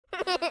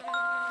Lellobee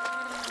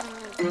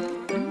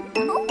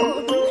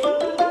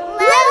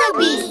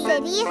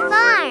City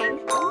Farm.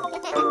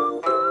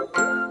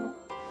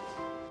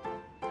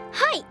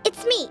 Hi,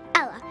 it's me,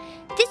 Ella.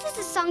 This is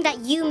a song that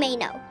you may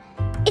know.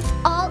 It's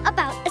all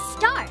about a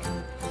star.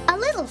 A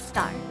little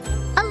star.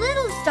 A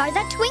little star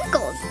that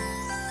twinkles.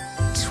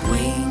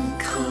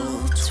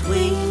 Twinkle,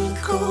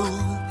 twinkle,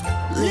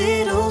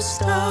 little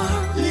star,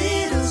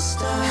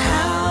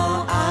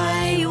 how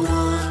I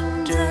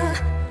wonder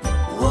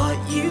what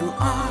you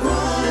are.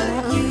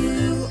 What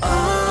you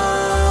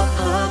are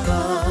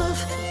above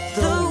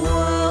the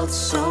world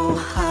so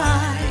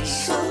high,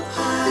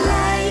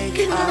 like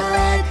a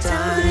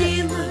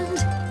diamond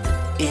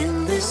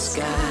in the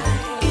sky.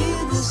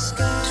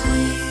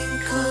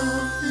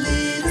 Twinkle,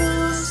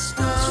 little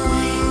star.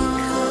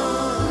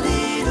 Twinkle,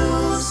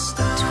 little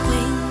star.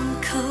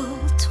 Twinkle,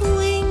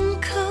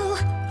 twinkle,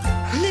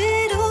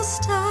 little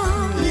star.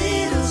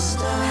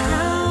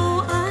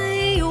 How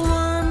I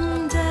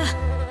wonder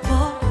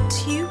what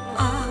you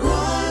are.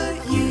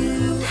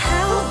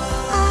 Help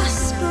us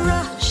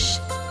brush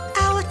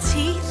our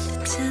teeth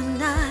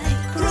tonight.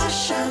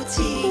 Brush our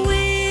teeth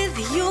with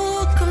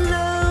your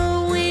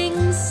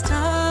glowing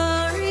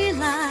starry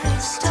light.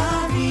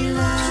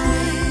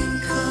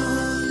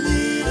 Twinkle,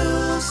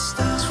 little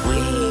star.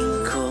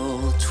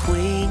 Twinkle,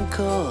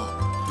 twinkle,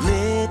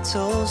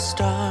 little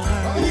star.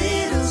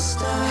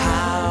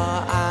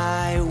 How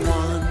I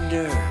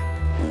wonder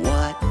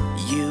what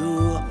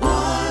you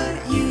are.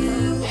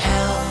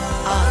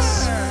 Help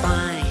us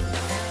find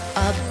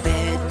a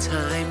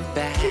bedtime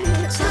bag.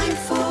 Time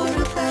for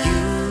a bag.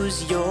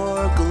 Use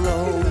your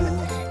glow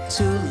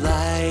to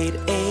light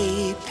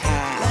a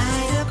path.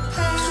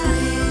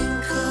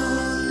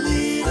 Twinkle,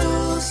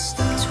 little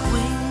star.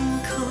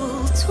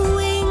 Twinkle,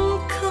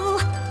 twinkle,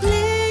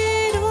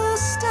 little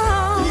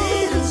star.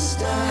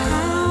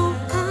 How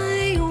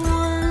I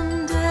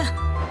wonder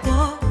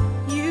what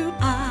you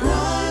are.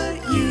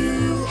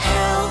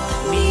 Help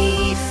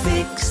me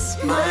fix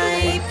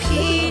my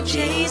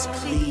PJs,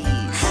 please.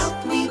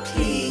 Help me,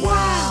 please.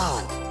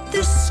 Wow,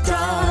 the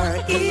star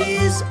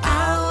is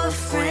our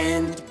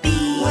friend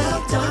bee.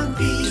 Well done,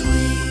 bee.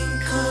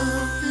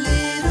 Twinkle,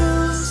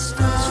 little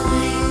star.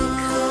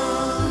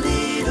 Twinkle,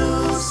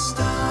 little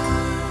star.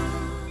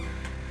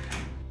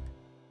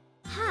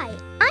 Hi,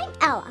 I'm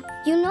Ella.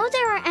 You know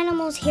there are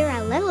animals here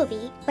at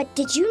Lellobee, but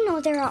did you know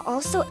there are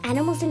also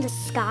animals in the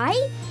sky?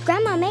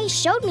 Grandma May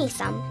showed me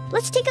some.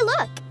 Let's take a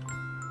look.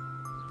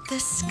 The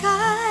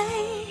sky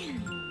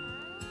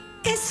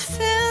is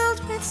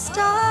filled with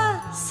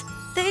stars.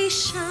 They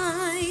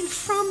shine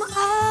from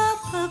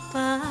up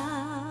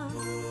above.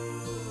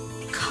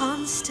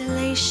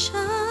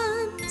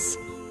 Constellations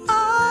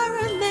are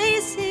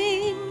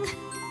amazing.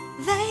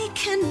 They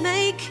can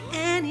make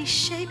any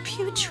shape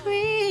you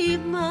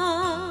dream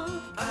of.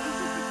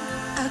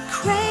 A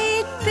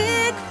great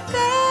big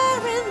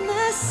bear in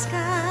the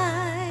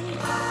sky,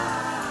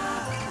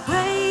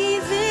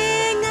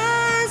 waving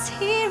as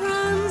he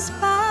runs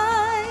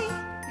by.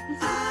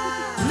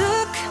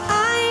 Look,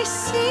 I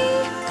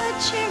see a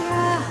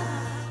giraffe.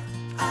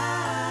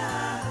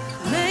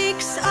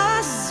 Makes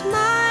us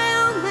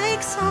smile,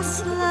 makes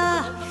us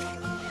laugh.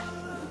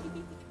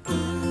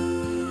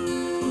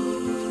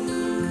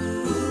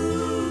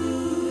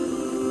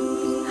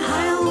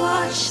 I'll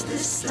watch the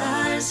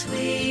stars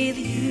with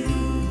you.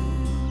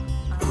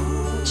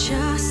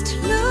 Just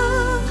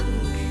look,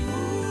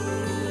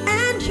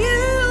 and you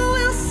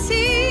will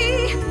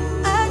see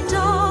a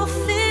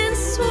dolphin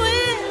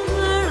swim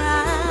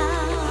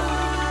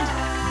around,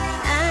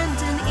 and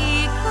an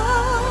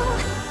eagle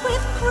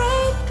with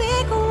great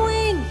big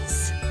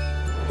wings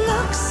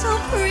looks so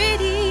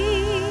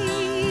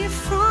pretty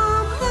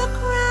from the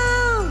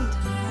ground.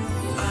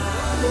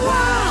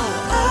 Wow,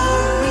 a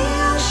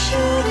real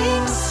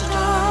shooting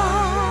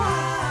star,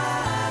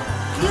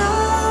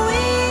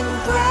 glowing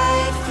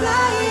bright,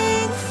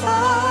 flying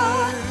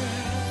far.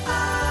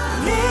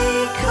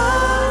 Make a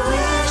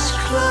wish,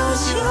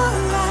 close your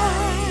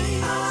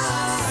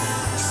eyes.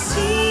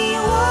 See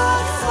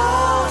what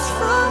falls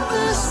from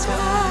the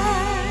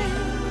sky.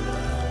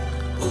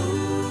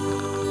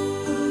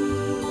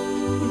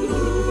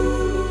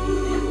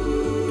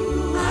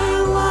 I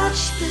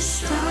watch the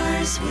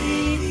stars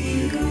with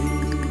you.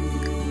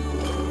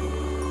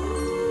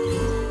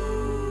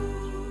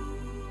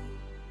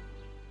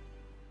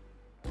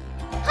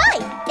 Hi,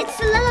 it's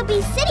the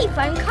Lellobee City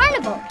Farm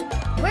Carnival.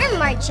 We're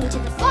marching to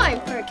the farm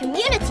for a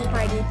community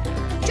party.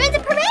 Join the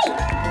parade!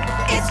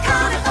 It's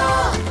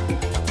carnival.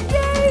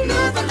 Yay!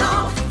 Move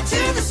along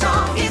to the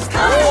song. It's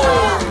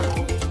carnival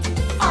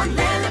on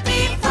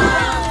Lellobee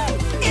Farm.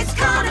 It's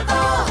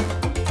carnival.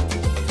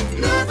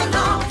 Move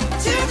along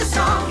to the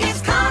song.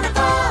 It's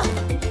carnival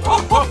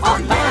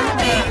on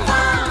Lellobee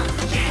Farm.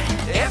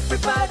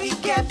 Everybody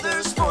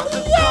gathers for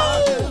the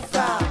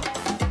carnival.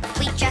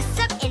 We dress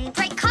up in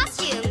bright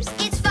costumes.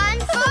 It's fun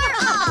for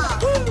all.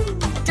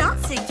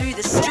 Dancing through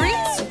the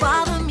streets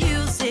while the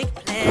music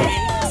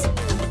plays.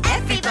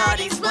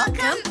 Everybody's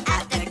welcome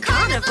at the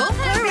carnival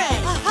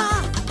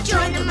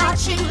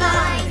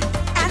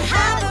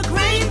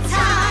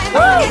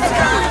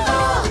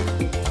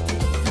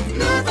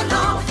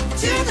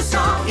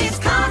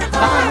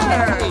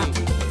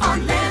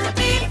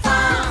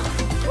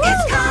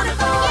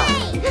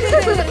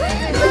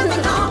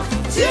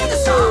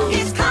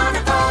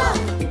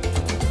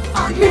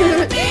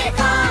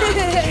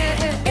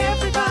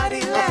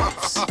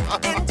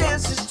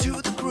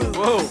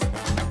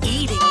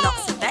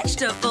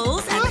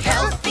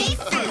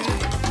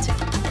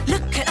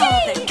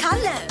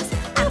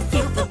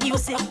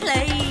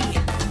play.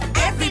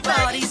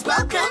 Everybody's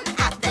welcome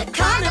at the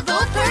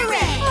carnival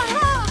parade.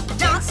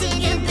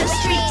 Dancing in the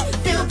street,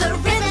 feel the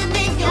rhythm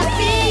in your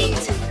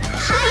feet.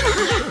 Heidi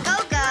and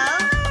Go-Go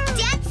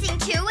dancing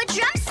to a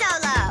drum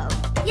solo.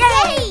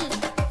 Yay!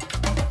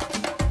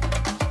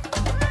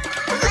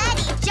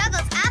 Letty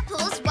juggles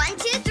apples 1,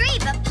 2, 3,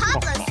 but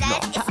Pablo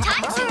says it's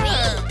time to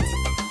eat.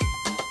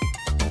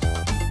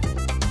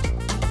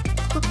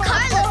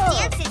 Carlos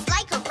dances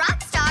like a rock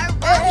star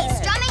while he's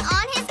strumming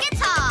on his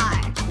guitar.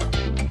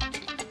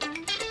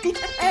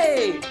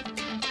 Hey!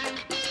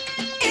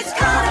 It's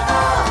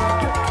carnival.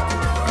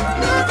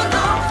 Move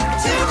along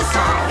to the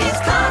song. It's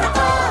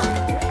carnival.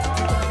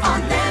 On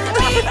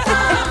Lellobee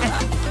Farm.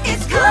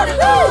 It's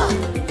carnival.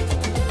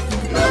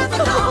 Move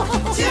along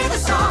to the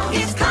song.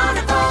 It's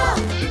carnival.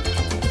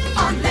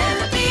 On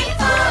Lellobee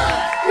Farm.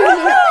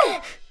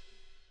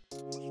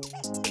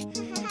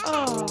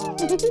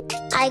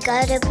 I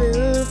got a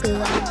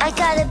boo-boo, I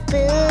got a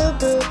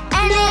boo-boo,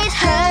 and it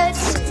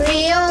hurts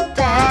real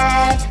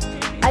bad.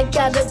 I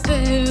got a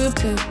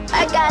boo-boo,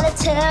 I gotta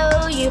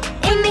tell you,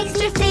 it makes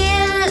me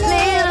feel a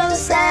little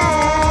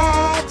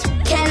sad.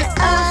 Can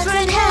a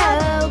friend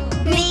help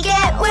me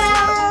get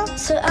well,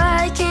 so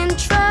I can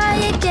try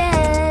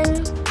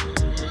again?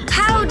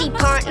 Howdy,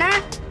 partner.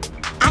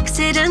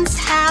 Accidents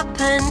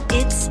happen,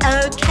 it's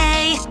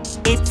okay.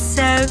 It's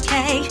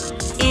okay,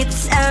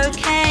 it's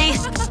okay.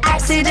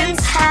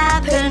 Accidents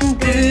happen,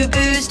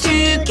 boo-boos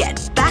too.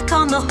 Get back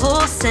on the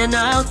horse and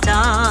I'll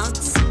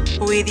dance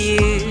with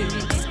you.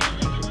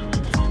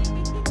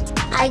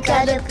 I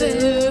got a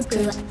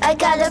boo-boo, I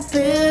got a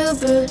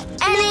boo-boo,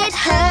 and it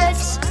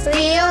hurts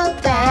real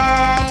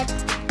bad.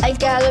 I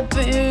got a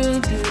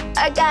boo-boo,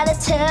 I gotta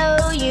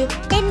tell you,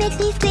 it makes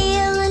me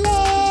feel a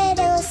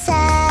little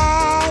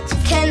sad.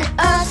 Can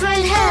a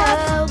friend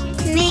help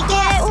me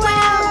get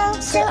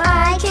well, so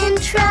I can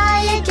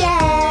try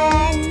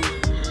again?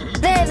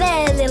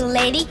 There, little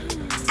lady.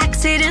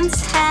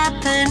 Accidents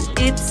happen,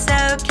 it's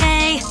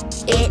okay.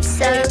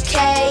 It's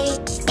okay,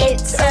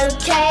 it's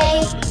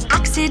okay.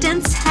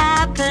 Accidents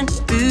happen,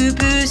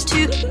 boo-boos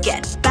too.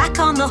 Get back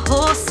on the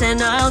horse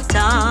and I'll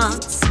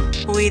dance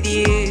with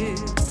you.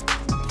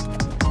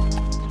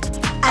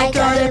 I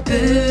got a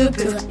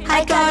boo-boo,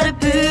 I got a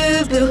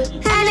boo-boo,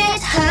 and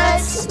it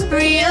hurts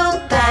real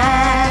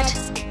bad.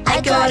 I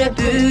got a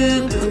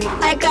boo-boo,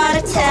 I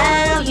gotta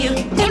tell you,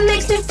 it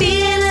makes me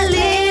feel a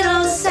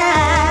little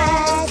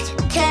sad.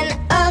 Can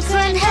a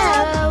friend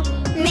help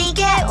me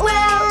get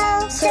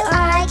well, so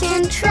I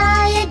can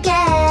try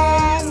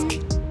again?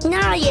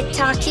 Now you're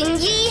talking,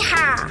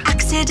 yee-haw.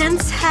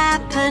 Accidents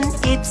happen,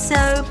 it's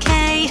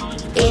okay.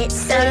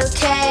 It's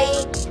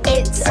okay,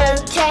 it's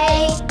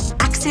okay.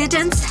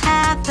 Accidents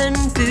happen,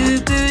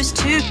 boo-boos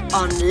too.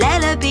 On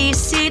Lellobee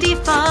City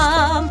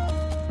Farm,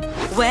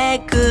 where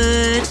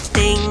good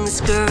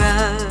things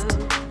grow.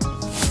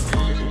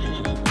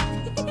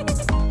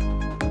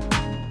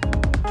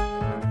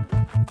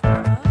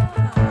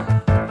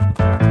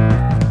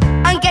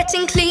 I'm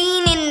getting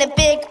clean in the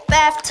big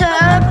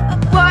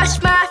bathtub.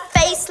 Wash my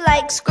face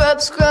like scrub,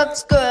 scrub,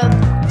 scrub.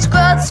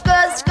 Scrub,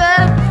 scrub,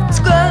 scrub,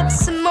 scrub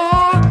some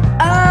more.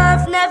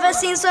 I've never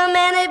seen so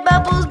many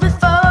bubbles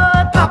before.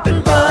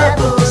 Popping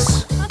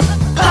bubbles.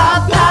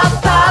 Pop,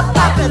 pop, pop,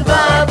 popping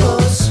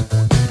bubbles.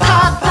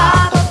 Pop,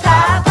 pop,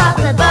 pop,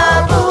 popping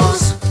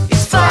bubbles.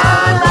 It's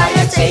fun while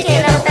you're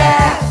taking a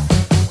bath.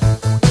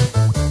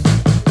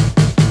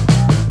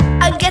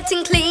 I'm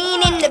getting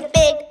clean in the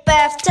big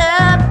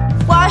bathtub.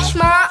 Wash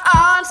my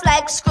arms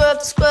like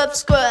scrub, scrub,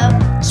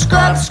 scrub.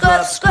 Scrub,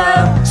 scrub,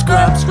 scrub,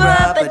 scrub,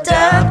 scrub a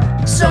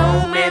dub. So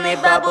many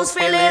bubbles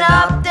filling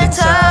up the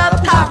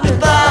tub. Popping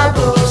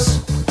bubbles.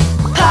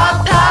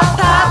 Pop, pop,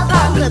 pop,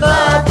 popping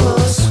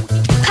bubbles.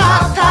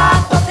 Pop,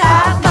 pop,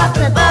 pop,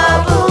 popping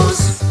bubbles.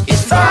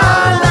 It's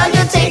fun while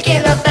you're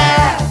taking a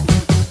bath.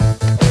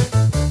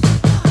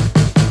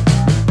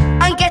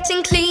 I'm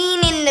getting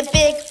clean in the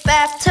big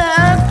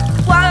bathtub.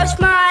 Wash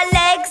my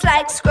legs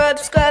like scrub,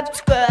 scrub,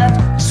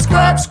 scrub.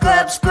 Scrub,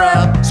 scrub,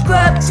 scrub,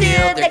 scrub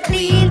till they're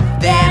clean.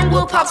 Then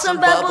we'll pop some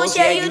bubbles,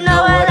 yeah, you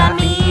know what I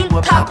mean.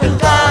 We're popping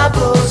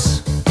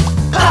bubbles.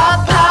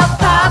 Pop, pop,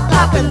 pop,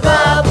 popping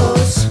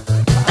bubbles.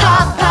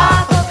 Pop,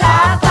 pop,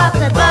 pop,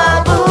 popping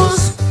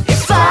bubbles.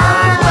 It's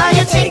fun while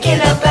you're taking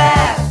a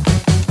bath.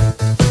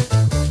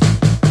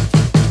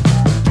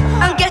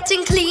 I'm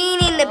getting clean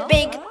in the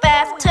big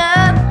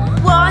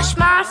bathtub. Wash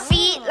my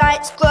feet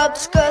like scrub,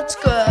 scrub,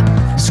 scrub.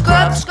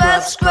 Scrub,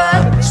 scrub,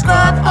 scrub,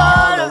 scrub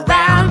all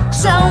around.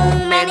 So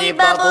many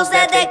bubbles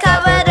that they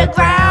cover the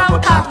ground. We're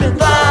popping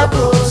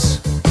bubbles.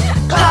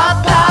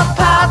 Pop, pop,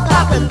 pop,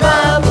 popping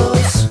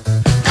bubbles.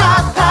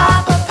 Pop,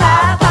 pop,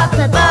 pop,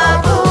 popping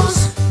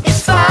bubbles.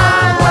 It's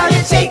fun while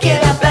you're taking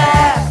a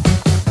bath.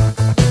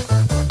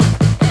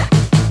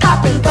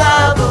 Popping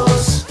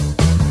bubbles.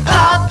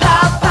 Pop,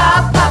 pop,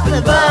 pop,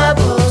 popping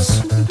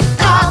bubbles.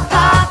 Pop,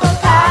 pop,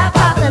 pop,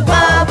 popping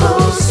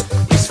bubbles.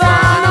 It's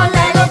fun on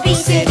Lellobee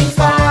City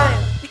Farm.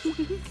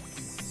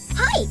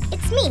 Hi,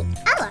 it's me,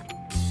 Ella.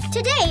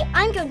 Today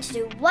I'm going to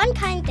do one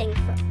kind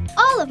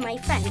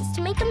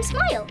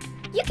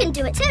can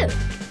do it too.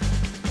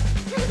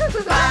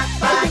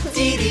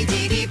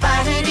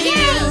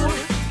 Ba-ba-dee-dee-dee-dee-ba-da-dee-doo.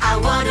 I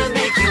wanna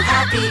make you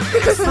happy,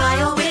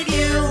 smile with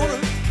you.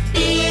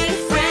 Being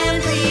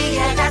friendly,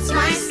 yeah, that's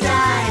my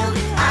style.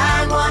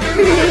 I wanna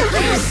make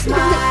you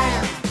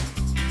smile.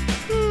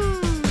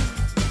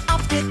 I'll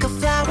pick a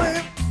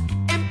flower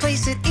and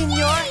place it in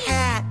your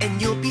hat,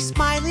 and you'll be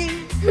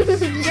smiling,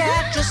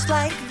 yeah, just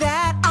like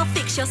that. I'll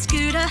fix your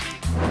scooter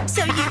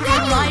so you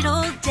can ride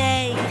all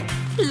day,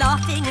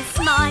 laughing and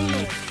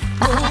smiling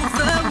all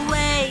the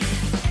way.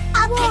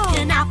 I'll pick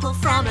an apple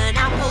from an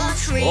apple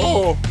tree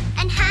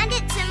And hand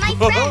it to my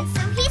friend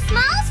so he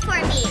smiles for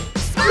me.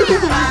 Smile!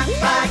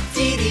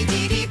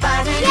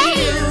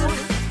 Ba-ba-dee-dee-dee-dee-ba-da-dee-doo.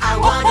 I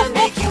wanna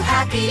make you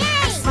happy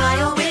and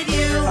smile with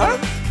you.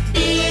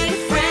 Being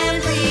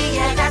friendly,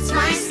 yeah, that's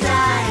my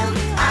style.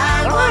 I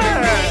wanna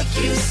make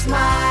you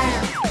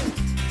smile.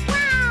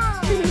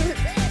 Wow!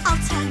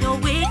 I'll turn your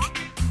wig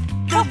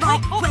the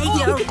right way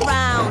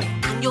around,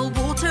 and you'll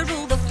water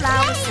all the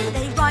flowers so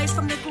they rise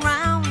from the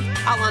ground.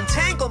 I'll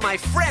untangle my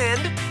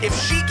friend if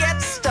she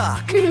gets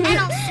stuck. And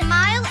I'll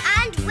smile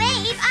and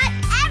wave at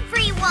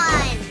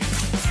everyone.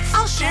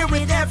 I'll share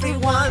with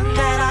everyone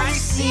that I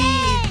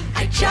see.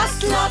 I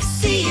just love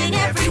seeing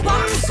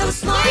everyone so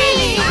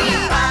smiley.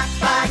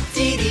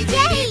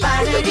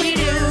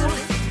 Ba-ba-dee-dee-dee-dee-ba-da-dee-doo.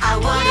 I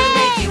wanna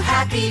make you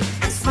happy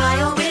and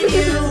smile with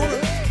you.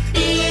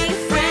 Being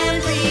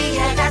friendly,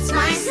 yeah, that's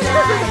my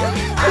style.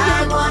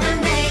 I wanna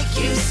make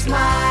you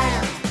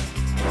smile.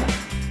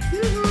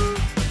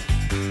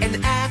 An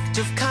act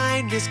of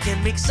kindness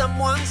can make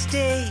someone's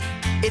day.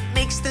 It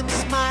makes them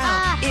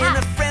smile in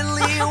a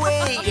friendly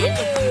way.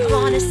 If you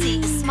wanna see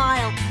a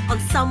smile on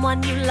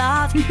someone you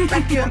love,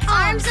 Wrap your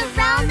arms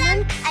around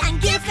them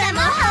and give them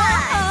a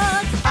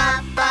hug.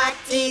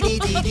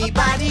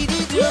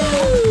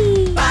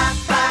 Ba-ba-dee-dee-dee-dee-ba-dee-dee-doo.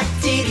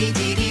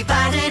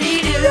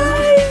 Ba-ba-dee-dee-dee-dee-ba-da-dee-doo.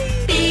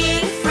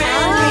 Being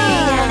friendly,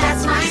 yeah,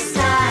 that's my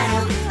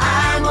style.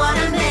 I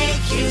wanna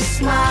make you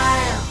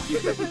smile.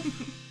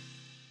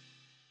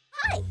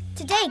 Hi!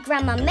 Today,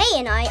 Grandma May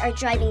and I are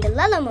driving the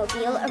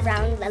Lellomobile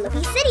around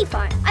Lellobee City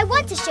Farm. I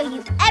want to show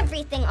you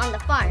everything on the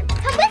farm.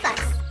 Come with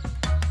us!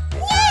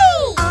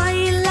 Yay! I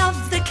love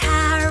the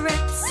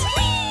carrots,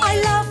 I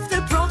love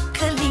the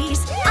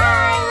broccolis, I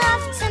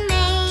love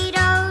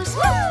tomatoes.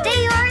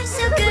 They are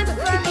so good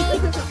for me.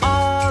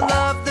 All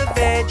of the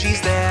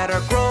veggies that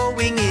are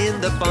growing in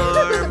the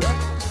farm.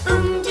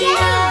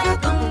 Boom-de-yada,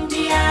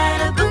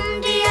 boom-de-yada,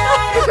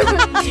 boom-de-yada,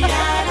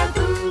 boom-de-yada,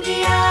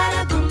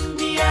 boom-de-yada,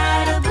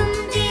 boom-de-yada,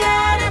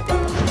 boom-de-yada,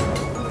 boom.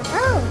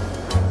 Oh.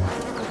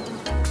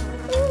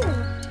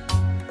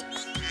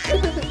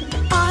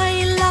 I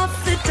love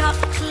the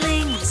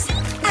ducklings,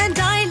 and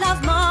I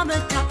love Mama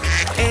Duck.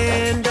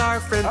 And our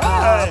friend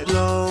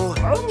Pablo,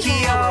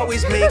 he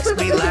always makes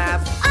me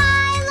laugh. I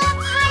love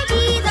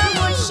Heidi the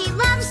horse. She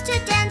loves to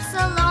dance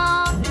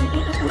along.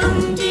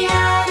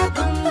 Boom-de-yada,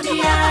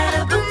 boom-de-yada,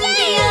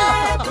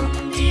 boom-de-yada,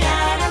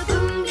 boom-de-yada,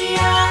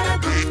 boom-de-yada,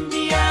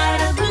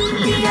 boom-de-yada,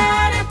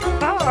 boom-de-yada, boom.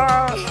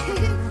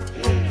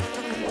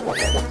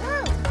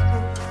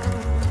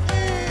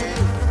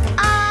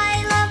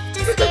 I love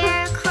the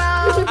scarecrow.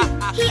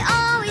 He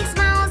always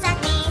smiles at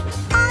me.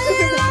 I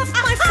love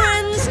my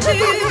friends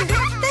too,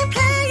 they're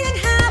playing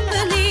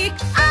happily.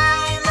 I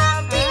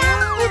love the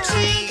apple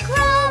tree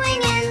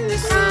growing in the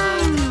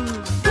sun.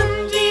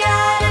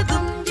 Boom-de-yada,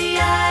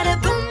 boom-de-yada,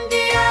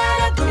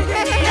 boom-de-yada,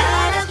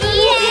 boom-de-yada,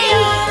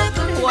 boom-de-yada,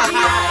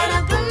 boom-de-yada,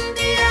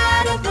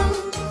 boom-de-yada, boom.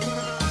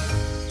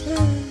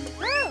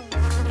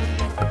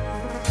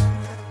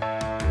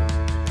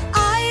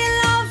 I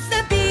love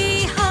the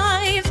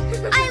beehive,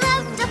 I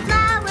love the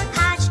flower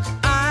patch.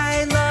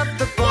 I love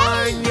the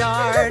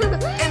barnyard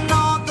and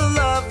all the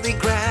lovely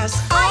grass.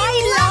 I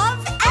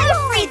love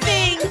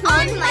everything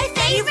On my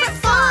favorite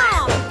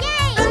farm.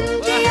 Yay!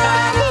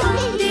 Boom-de-yada,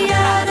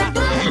 boom-de-yada,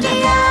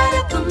 boom-de-yada,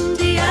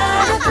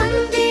 boom-de-yada,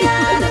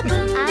 boom-de-yada,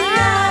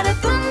 boom-de-yada,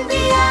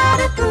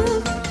 boom-de-yada,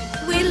 boom.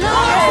 we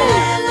love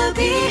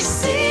Lellobee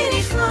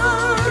City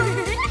Farm.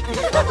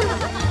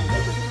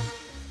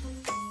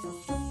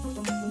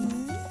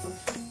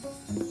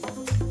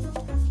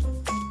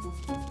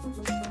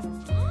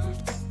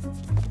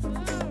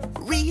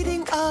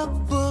 Reading a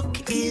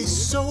book is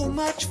so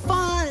much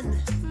fun.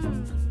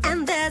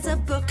 And there's a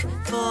book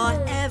for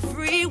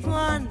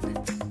everyone.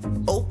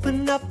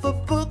 Open up a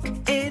book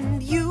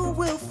and you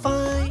will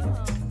find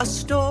a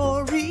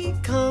story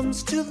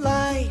comes to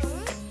life.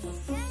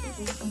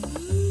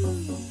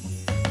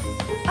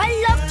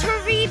 I love to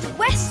read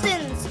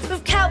westerns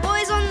with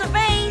cowboys on the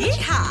range.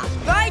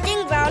 Yeehaw!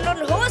 Riding round on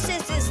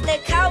horses is the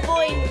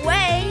cowboy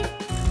way.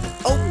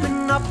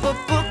 Open up a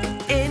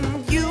book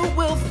and you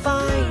will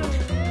find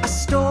a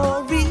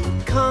story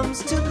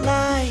comes to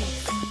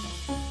life.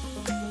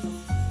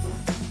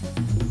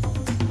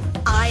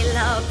 I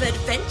love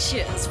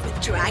adventures with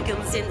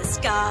dragons in the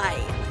sky,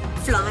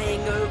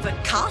 flying over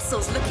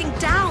castles, looking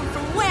down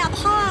from way up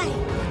high.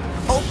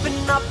 Open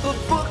up a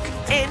book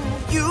and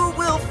you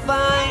will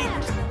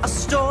find a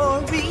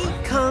story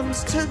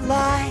comes to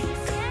life.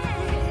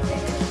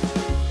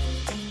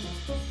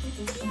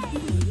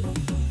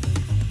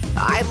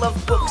 I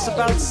love books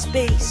about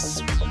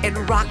space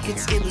and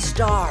rockets in the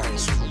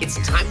stars. It's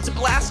time to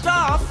blast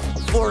off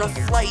for a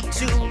flight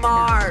to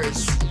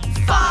Mars.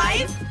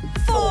 5,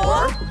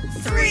 4,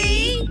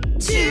 3,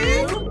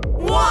 2,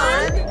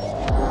 1,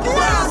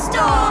 blast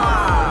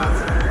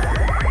off!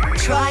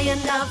 Try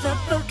another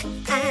book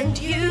and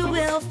you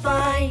will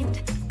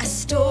find a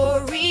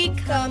story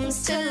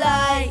comes to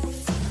life.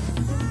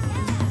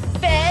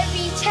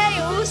 Fairy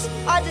tales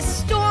are the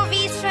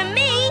stories for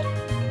me.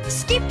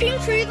 Skipping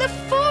through the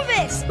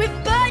forest with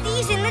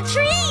birdies in the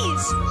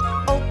trees.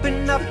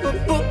 Open up a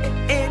book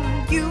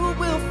and you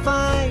will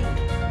find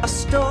a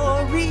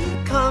story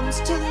comes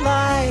to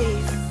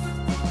life.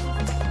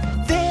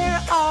 There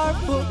are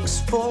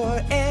books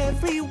for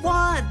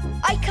everyone.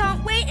 I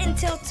can't wait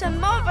until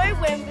tomorrow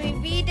when we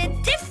read a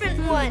different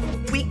one.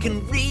 We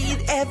can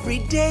read every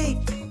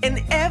day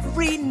and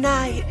every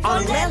night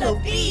on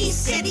Lellobee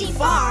City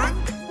Farm,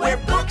 where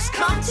books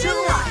come to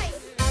life.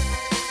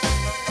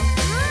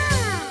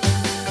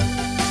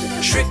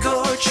 Trick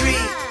or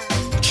treat,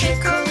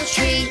 Trick or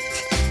treat,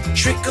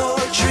 trick or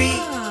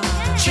treat,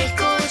 trick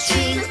or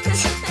treat.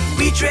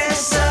 we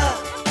dress up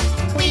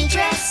We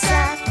dress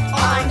up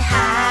on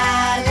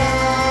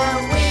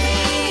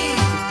Halloween.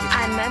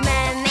 I'm a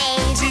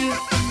mermaid. do,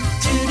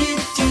 do, do,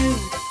 do,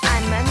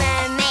 I'm a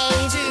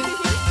mermaid. do,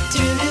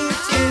 do,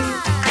 do,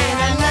 And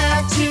I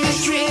love to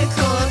trick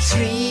or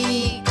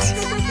treat.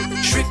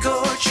 trick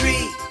or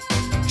treat,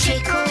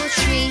 Trick or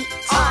treat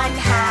on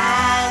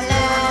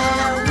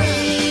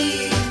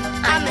Halloween.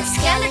 I'm a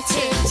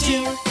skeleton. Do,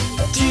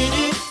 do,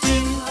 do, do.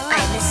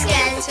 I'm a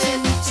skeleton.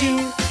 Do,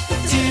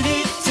 do, do,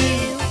 do.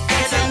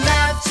 And I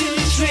love to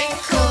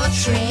trick or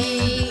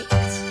treat.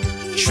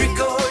 trick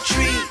or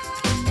treat,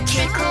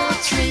 Trick or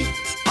treat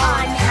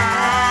on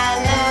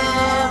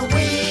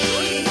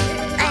Halloween.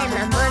 I'm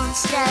a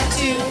monster.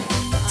 Do,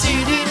 do,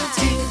 do,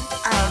 do.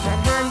 I'm a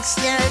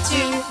monster.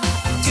 Do,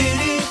 do,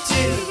 do,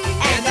 do.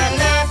 And I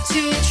love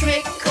to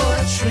trick or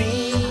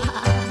treat.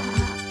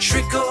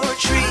 trick or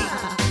treat,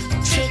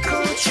 Trick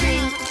or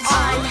treat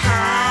on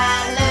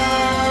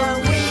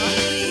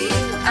Halloween.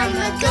 I'm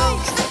a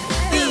ghost.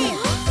 Boo,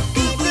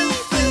 boo, boo,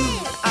 boo.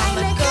 I'm a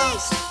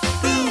ghost.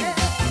 Boo,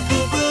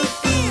 boo, boo,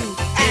 boo.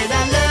 And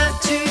I love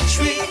to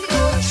trick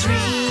or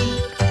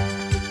treat.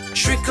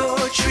 trick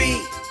or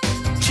treat,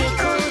 Trick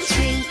or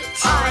treat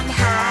on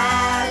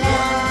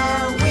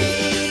Halloween.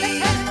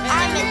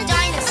 I'm a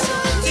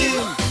dinosaur. Do,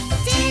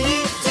 do, do,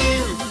 do.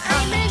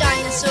 I'm a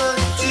dinosaur.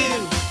 Do,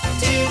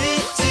 do, do,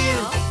 do.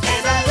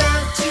 And I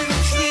love to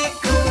trick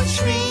or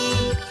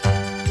treat.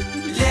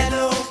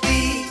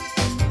 Lellobee,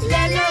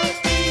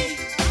 Lellobee,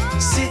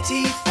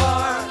 City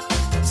Farm,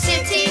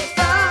 City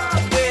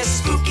Farm, where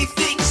spooky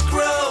things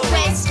grow.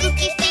 where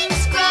spooky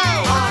things grow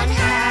on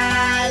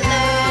Halloween.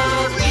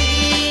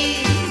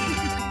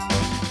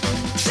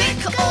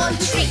 Trick or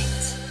treat.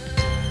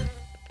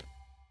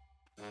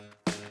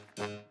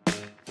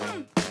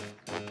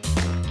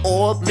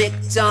 Old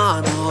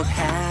MacDonald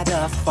had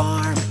a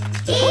farm,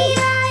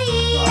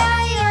 E-I-E-I-O,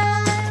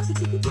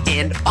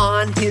 and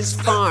on his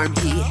farm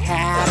he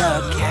had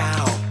a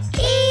cow.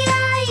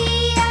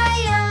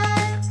 E-I-E-I-O,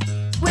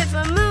 with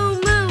a moo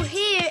moo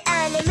here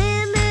and a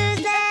moo moo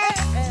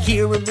there.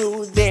 Here a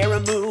moo, there a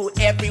moo,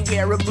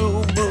 everywhere a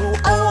moo moo.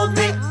 Old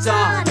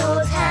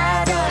MacDonald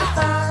had a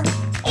farm,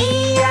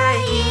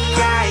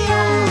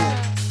 E-I-E-I-O.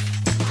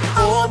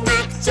 Old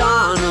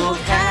MacDonald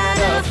had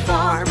a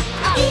farm,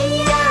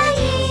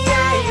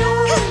 E-I-E-I-O.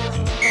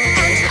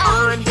 And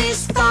on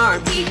his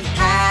farm he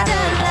had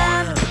a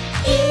lamb,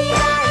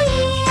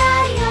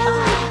 E-I-E-I-O,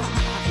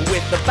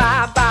 with a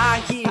ba-ba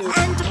here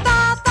and a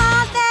bar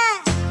bar there.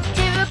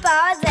 Here a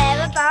bar, there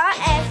a bar,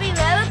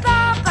 everywhere a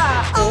bar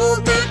bar. Old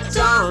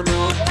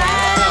MacDonald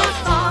had a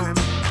farm,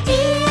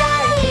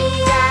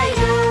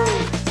 E-I-E-I-O.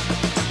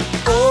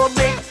 Old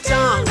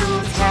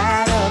MacDonald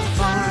had a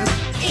farm,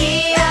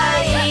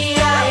 E-I-E-I-O.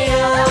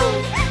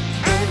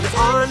 And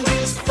on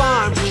his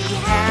farm he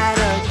had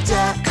a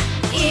duck,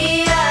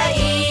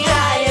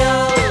 E-I-E-I-O.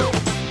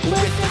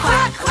 With a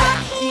quack quack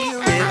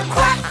here and a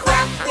quack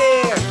quack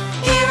there.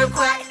 Here a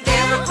quack,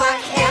 there a quack,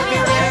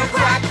 everywhere a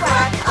quack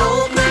quack.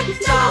 Old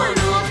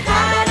MacDonald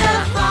had a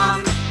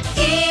farm,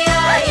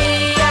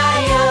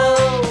 E-I-E-I-O.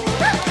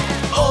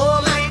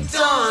 Old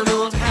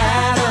MacDonald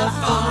had a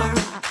farm,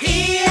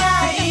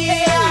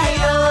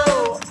 E-I-E-I-O.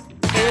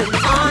 And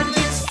on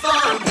his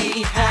farm he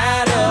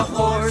had a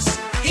horse,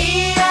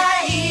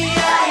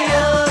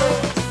 E-I-E-I-O.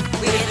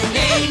 With a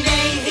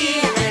neigh-neigh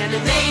here and a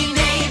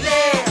neigh-neigh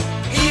there.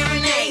 Here a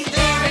neigh,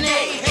 there a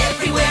neigh,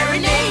 everywhere a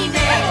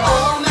neigh-neigh.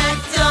 Old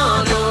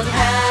MacDonald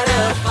had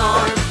a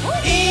farm,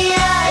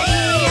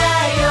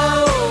 E-I-E-I-O.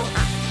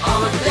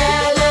 On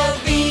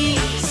Lellobee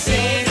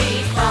City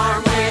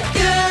Farm, where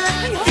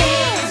good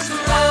things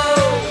grow.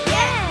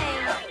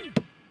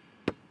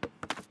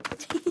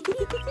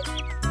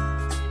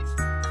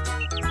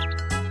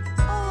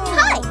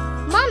 Hi!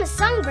 Mama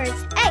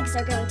Songbird's eggs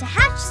are going to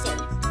hatch soon.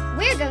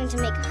 We're going to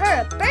make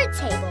her a bird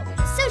table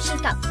so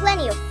she's got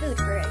plenty of food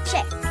for her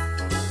chicks.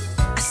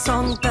 A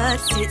songbird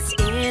sits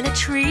in a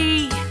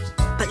tree,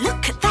 but look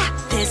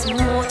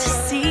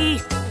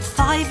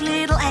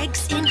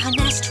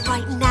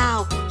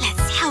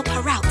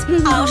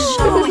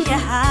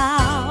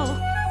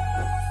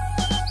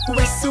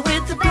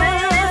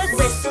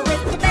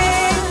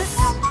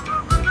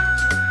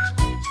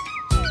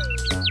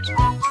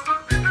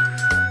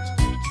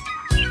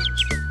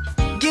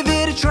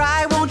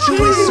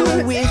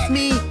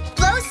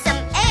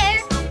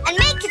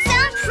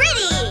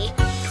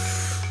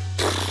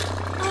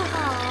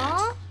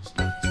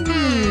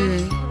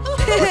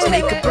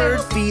Make a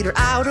bird feeder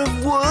out of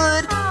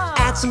wood.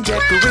 Add some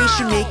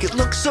decoration, make it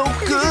look so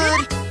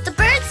good. The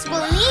birds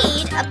will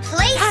need a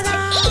place to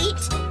eat.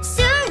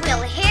 Soon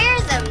we'll hear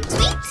them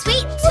tweet,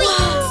 tweet,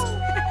 tweet.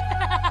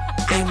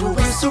 And we'll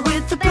whistle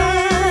with the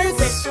birds.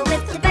 Whistle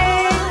with the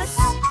birds.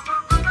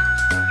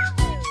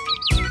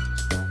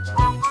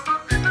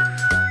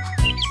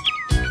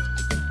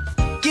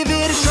 Give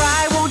it a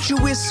try, won't you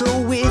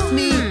whistle with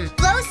me?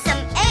 Blow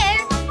some air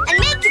and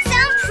make it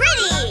sound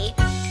pretty.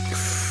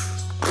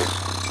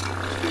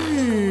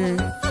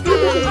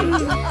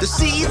 The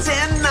seeds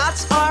and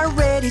nuts are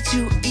ready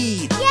to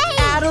eat. Yay!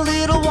 Add a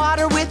little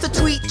water with a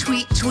tweet,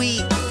 tweet,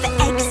 tweet. The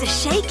eggs are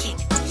shaking.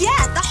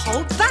 Yeah, the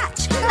whole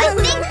batch. I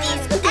think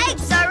these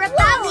eggs are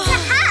about to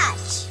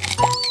hatch.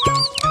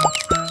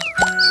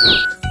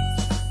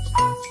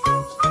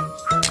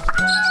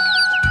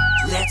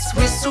 Let's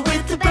whistle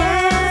with the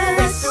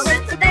birds. Whistle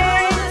with the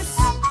birds.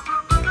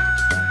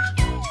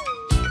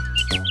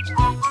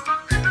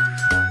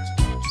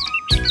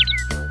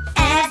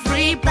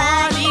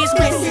 Everybody's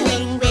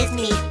whistling with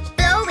me.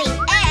 Blowing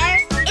air,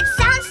 it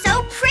sounds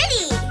so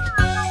pretty.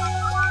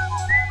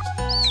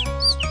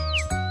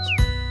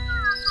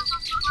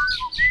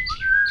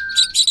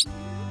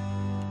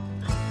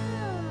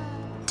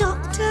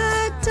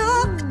 Doctor,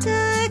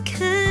 doctor,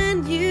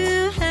 can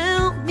you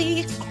help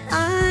me?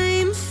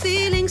 I'm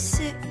feeling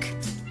sick.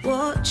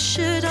 What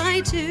should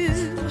I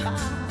do?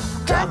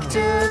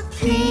 Doctor,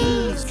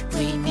 please,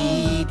 we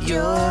need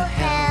your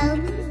help.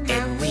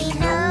 And we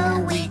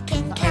know we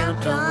can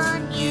count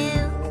on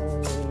you.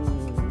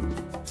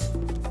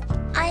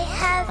 I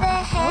have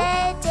a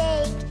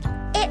headache.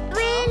 It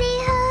really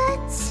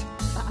hurts.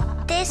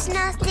 This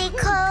nasty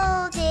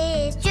cold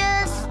is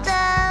just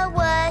the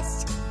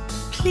worst.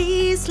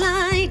 Please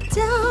lie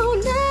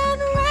down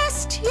and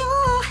rest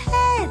your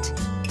head.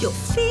 You'll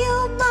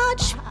feel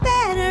much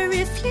better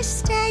if you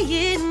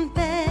stay in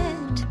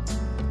bed.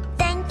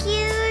 Thank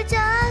you,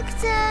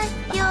 doctor.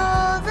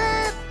 You're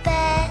the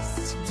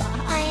best.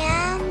 I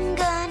am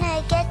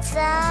gonna get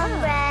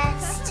some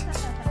rest.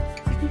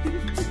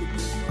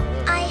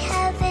 I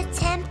have a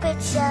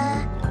temperature.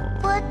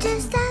 What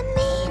does that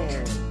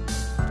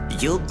mean?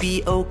 You'll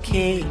be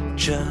okay,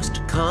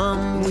 just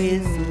come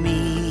with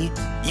me.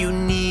 You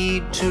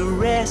need to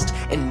rest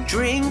and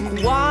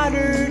drink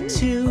water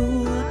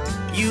too.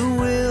 You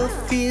will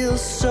feel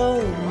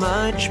so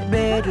much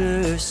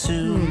better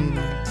soon.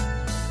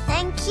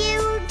 Thank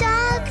you,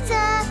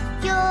 doctor.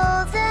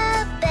 You're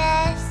the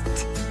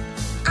best.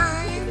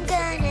 I'm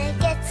gonna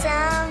get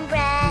some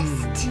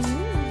rest.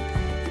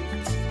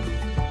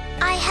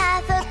 I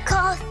have a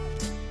cough.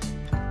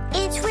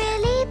 It's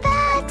really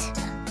bad.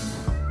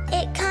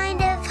 It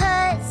kind of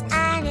hurts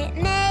and it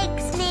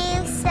makes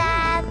me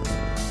sad.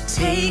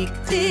 Take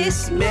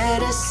this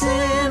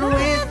medicine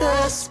with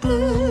a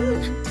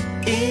spoon.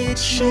 It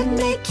should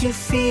make you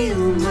feel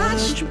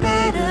much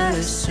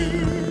better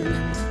soon.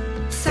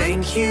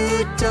 Thank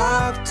you,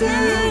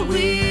 doctor,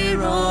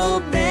 we're all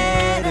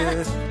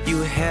better.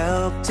 You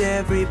helped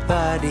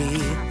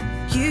everybody.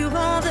 You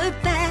are the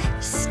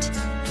best.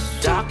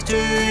 Doctor,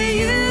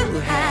 you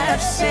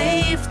have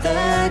saved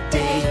the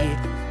day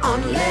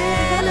on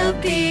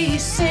Lellobee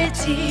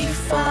City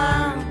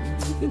Farm.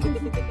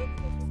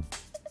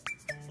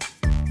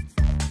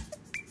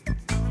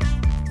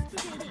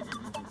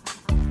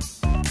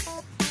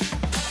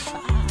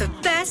 The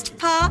best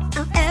part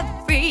of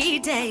every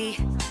day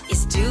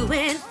is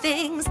doing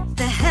things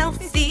the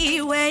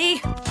healthy way.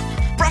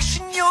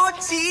 Brushing your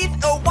teeth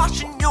or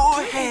washing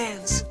your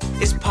hands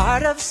is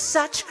part of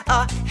such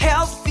a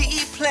healthy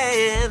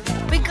plan.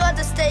 We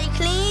gotta stay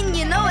clean,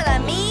 you know what I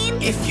mean?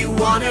 If you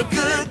want a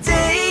good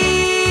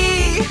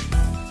day,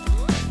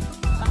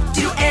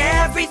 do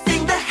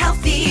everything the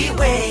healthy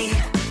way.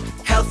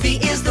 Healthy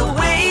is the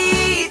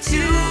way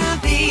to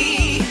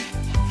be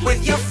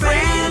with your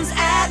friends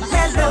at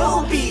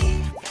Lellobee.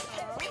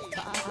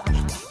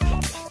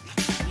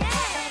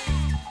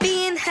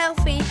 Being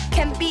healthy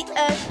can be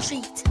a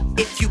treat.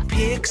 If you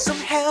pick some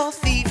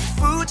healthy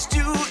foods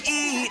to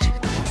eat,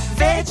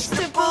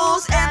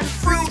 vegetables and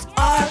fruit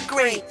are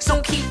great.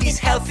 So keep these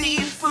healthy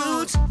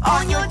foods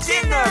on your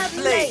dinner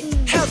plate.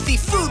 Healthy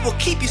food will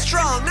keep you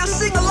strong. Now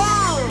sing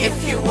along.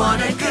 If you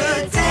want a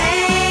good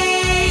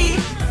day,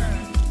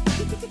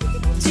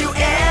 do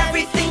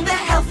everything the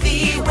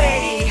healthy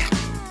way.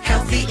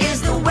 Healthy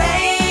is the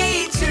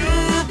way to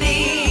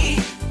be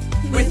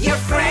with your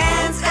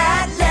friends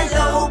at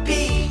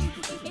Lellobee.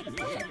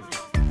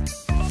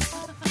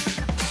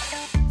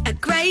 A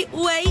great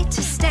way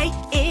to stay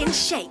in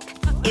shape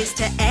is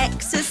to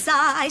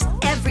exercise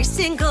every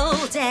single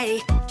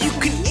day. You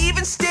can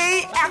even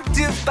stay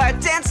active by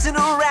dancing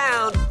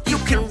around. You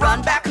can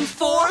run back and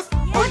forth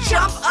or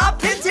jump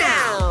up and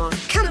down.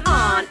 Come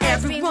on,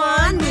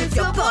 everyone, move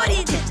your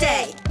body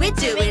today. We're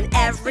doing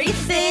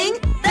everything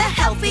the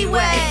healthy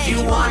way. If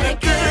you want a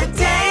good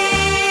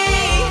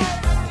day,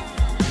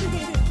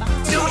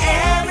 do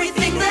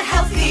everything the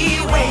healthy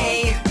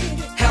way.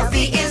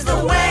 Healthy is the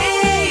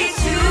way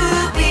to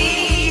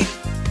be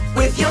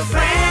with your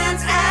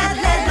friends at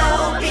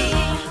Lellobee.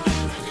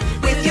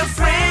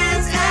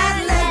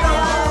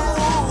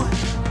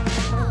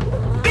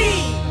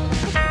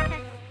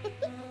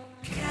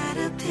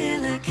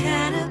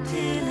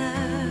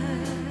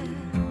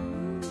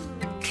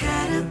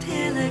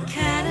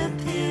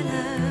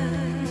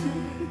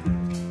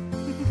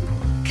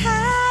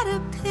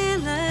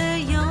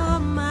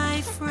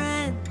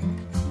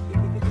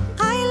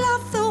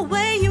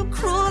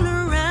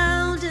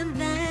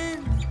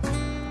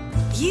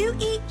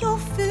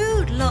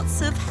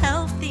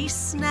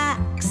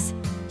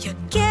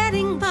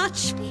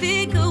 much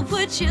bigger.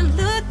 Would you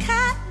look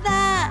at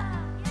that?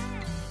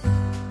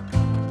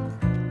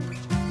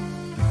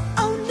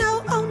 Oh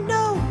no,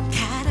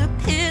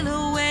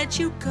 caterpillar, where'd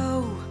you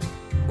go?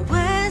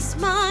 Where's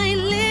my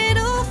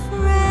little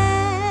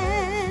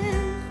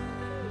friend?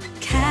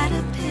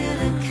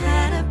 Caterpillar,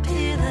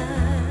 caterpillar.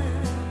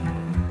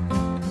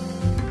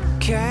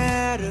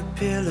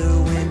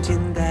 Caterpillar went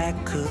in that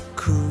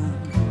cocoon.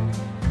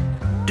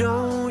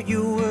 Don't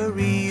you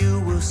worry,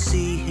 you will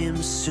see him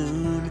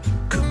soon.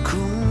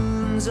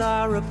 Cocoons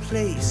are a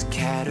place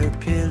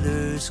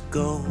caterpillars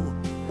go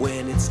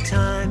when it's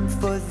time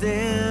for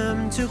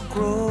them to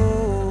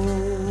grow.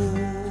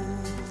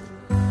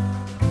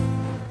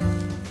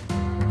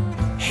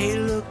 Hey,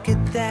 look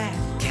at that,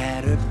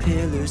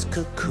 caterpillar's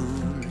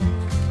cocoon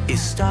is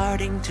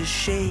starting to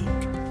shake.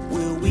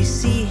 Will we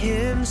see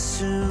him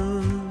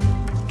soon?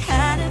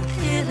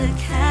 Caterpillar,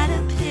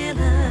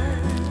 caterpillar.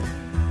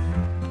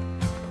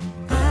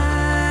 Butterfly.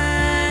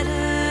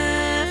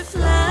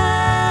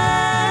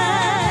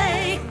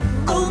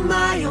 Oh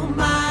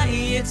my,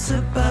 it's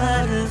a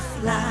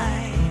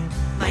butterfly.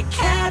 My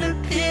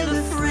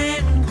caterpillar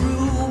friend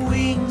grew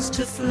wings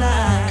to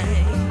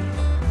fly.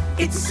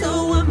 It's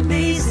so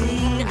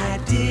amazing, I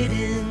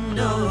didn't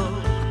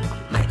know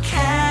my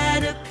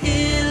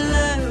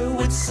caterpillar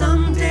would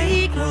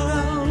someday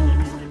grow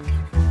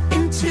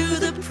into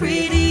the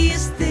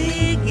prettiest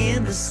thing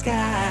in the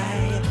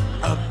sky,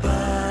 a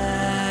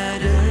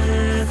butterfly.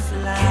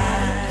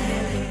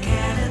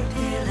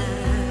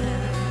 Caterpillar,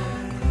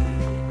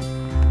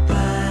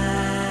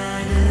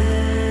 butterfly.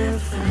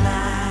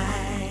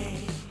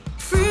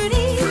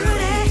 Fruity,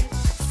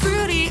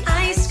 fruity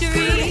ice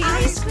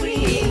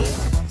cream.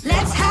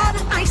 Let's have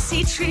an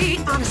icy treat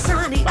on a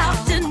sunny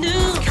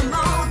afternoon. Come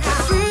on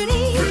now.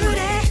 Fruity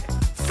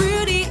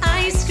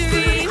ice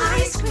cream.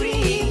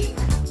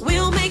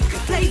 We'll make a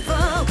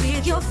flavor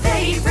with your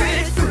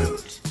favorite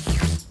fruit.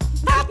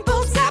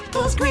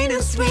 Apples, green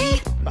and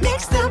sweet.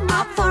 Mix them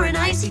up for an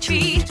icy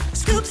treat.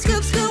 Scoop,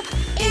 scoop, scoop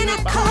in a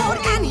cold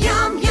and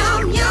yum,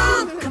 yum,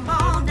 yum. Come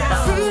on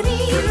now.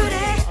 Fruity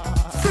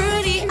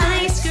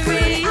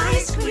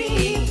ice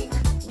cream.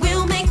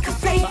 We'll make a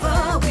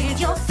flavor with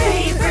your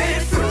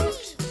favorite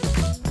fruit.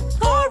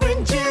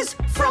 Oranges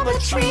from a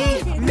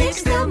tree.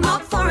 Mix them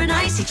up for an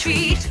icy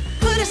treat.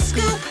 Put a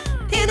scoop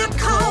in a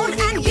cone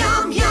and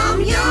yum,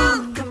 yum,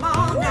 yum. Come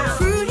on now.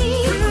 Fruity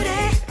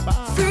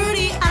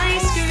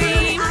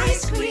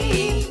ice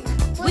cream.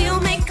 We'll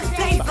make a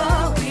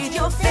flavor with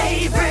your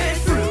favorite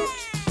fruit.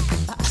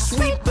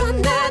 Sweet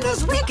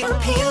bananas we can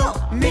peel.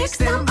 Mix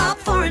them up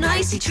for an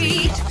icy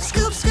treat.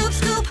 Scoop, scoop,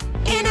 scoop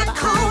in a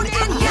cone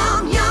and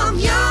yum, yum,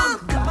 yum.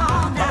 Come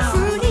on now.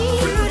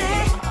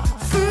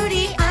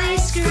 Fruity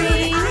ice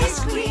cream.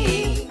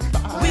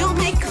 We'll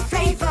make a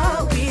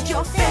flavor with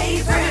your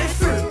favorite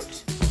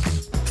fruit.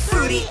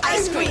 Fruity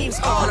ice creams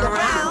all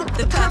around,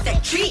 the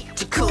perfect treat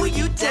to cool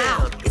you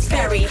down. It's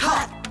very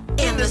hot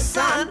in the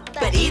sun,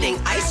 but eating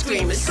ice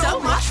cream is so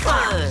much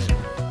fun.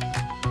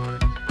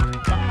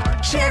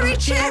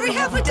 Cherry,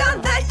 have we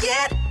done that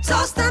yet?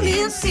 Toss them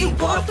in, see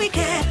what we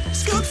get.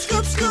 Scoop,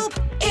 scoop, scoop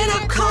in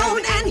a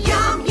cone and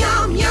yum,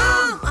 yum,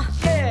 yum.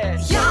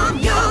 Yum,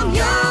 yum,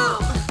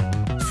 yum.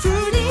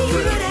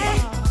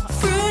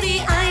 Fruity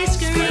ice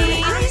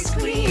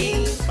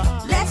cream.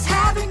 Let's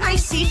have an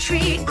icy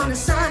treat on a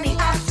sunny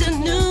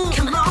afternoon.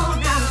 Come on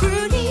now.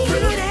 Fruity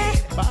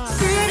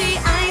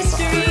ice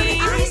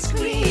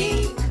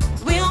cream.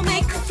 We'll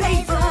make a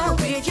flavor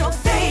with your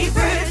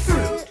favorite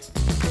fruit.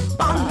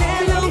 On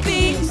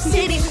Lellobee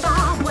City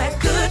Farm, where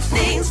good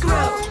things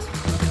grow.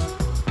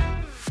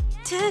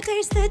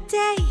 Today's the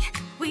day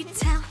we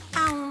tell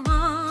our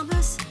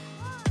mamas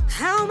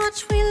how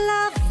much we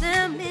love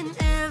them in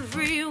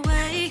every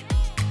way.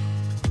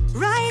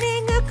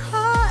 Writing a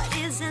card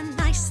is a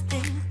nice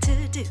thing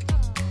to do,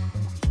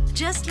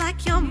 just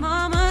like your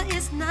mama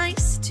is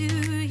nice to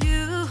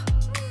you.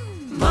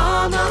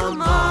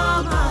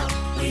 Mama,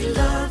 we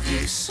love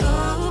you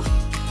so.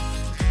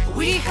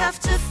 We have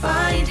to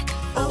find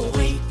a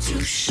way to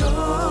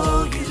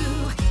show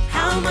you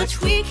how much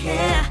we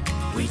care.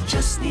 We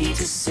just need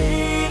to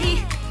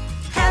say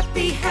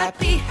happy,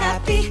 happy,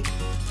 happy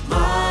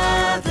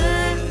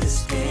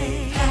Mother's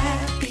Day.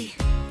 Happy,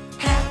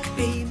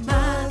 happy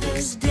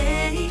Mother's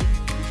Day.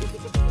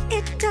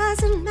 It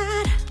doesn't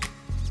matter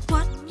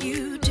what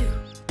you do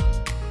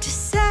to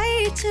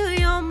say to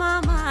your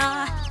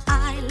mama,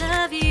 I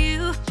love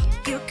you.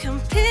 You can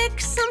pick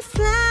some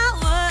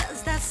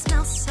flowers that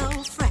smell so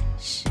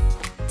fresh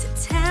to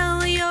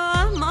tell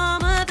your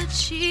mama that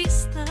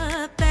she's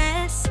the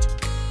best.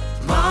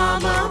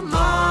 Mama,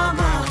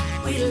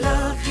 we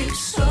love you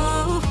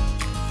so.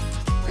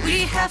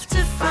 We have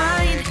to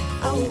find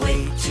a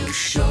way to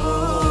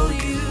show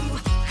you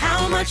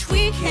how much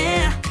we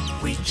care.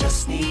 We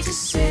just need to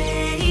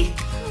say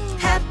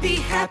happy,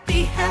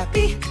 happy,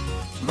 happy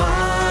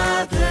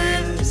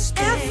Mother's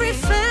Day. Every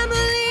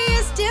family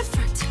is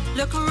different.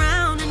 Look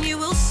around and you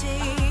will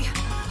see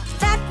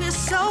that we're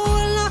so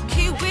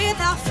lucky with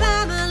our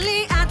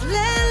family at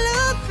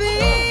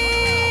Lellobee.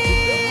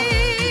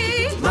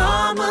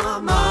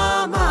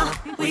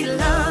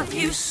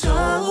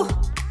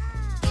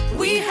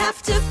 We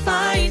have to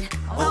find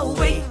a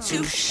way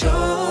to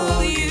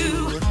show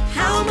you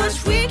how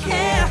much we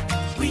care.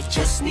 We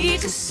just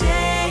need to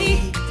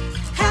say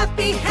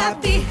happy,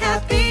 happy,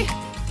 happy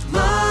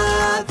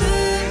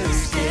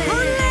Mother's Day.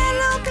 On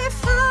Lellobee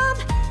Farm,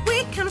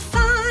 we can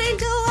find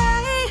a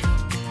way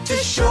to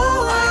show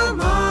our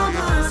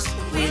mamas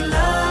we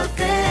love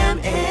them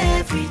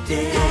every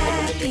day.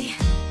 Happy,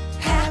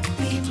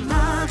 happy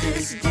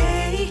Mother's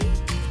Day.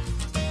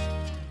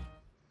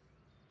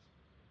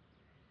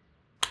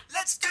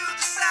 Let's do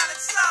the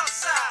salad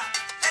salsa.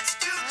 Let's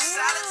do the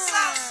salad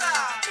salsa.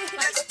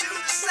 Let's do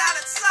the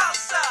salad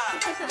salsa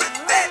with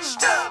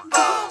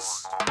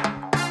vegetables.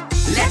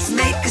 Let's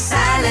make a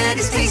salad,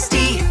 it's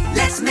tasty.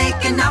 Let's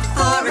make enough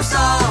for us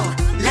all.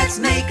 Let's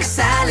make a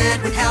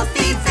salad with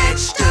healthy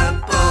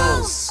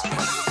vegetables.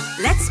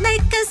 Let's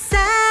make a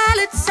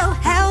salad so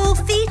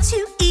healthy to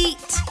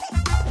eat.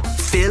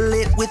 Fill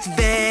it with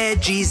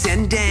veggies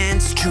and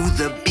dance to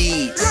the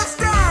beat. Let's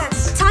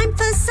dance! Time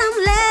for some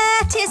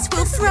lettuce,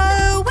 we'll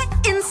throw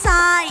it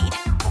inside.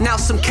 Now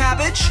some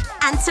cabbage.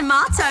 And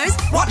tomatoes,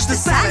 Watch the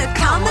salad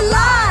come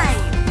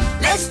alive.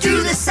 Let's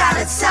do the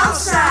salad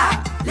salsa.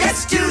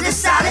 Let's do the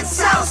salad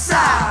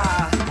salsa.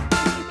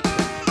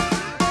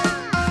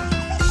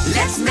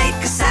 Let's make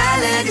a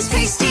salad, it's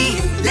tasty.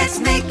 Let's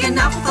make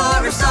enough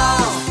for us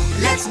all.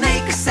 Let's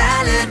make a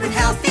salad with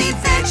healthy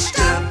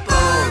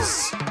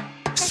vegetables.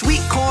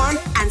 Sweet corn.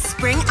 And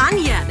spring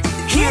onion,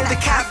 Hear the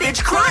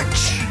cabbage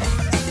crunch.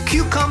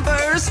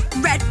 Cucumbers.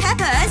 red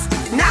peppers.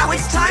 Now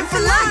it's time for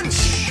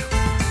lunch.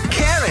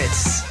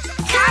 Carrots.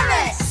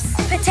 Carrots,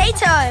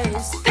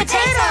 potatoes,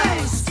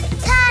 potatoes,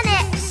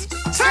 turnips,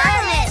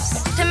 turnips,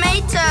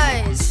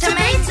 tomatoes,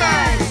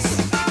 tomatoes.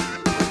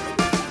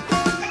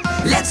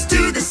 Let's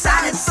do the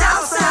salad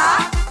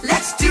salsa.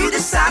 Let's do the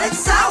salad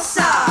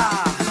salsa.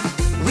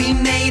 We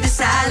made a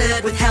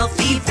salad with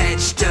healthy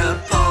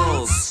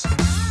vegetables.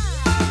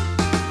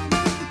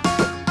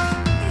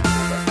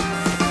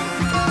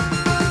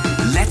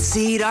 Let's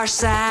eat our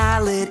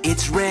salad,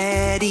 it's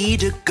ready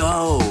to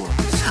go.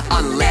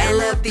 On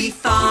Lellobee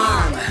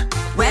Farm,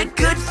 where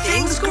good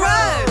things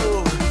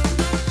grow.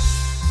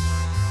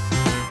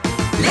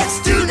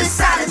 Let's do the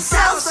salad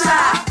salsa.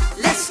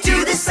 Let's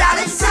do the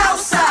salad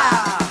salsa.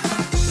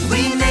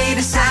 We made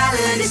a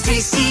salad, it's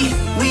tasty.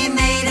 We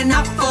made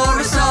enough for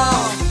us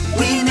all.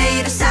 We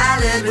made a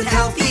salad with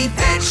healthy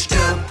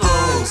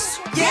vegetables.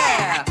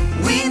 Yeah!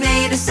 We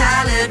made a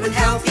salad with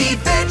healthy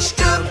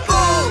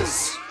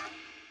vegetables.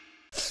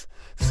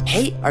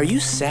 Hey, are you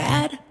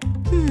sad?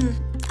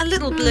 A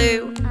little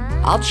blue.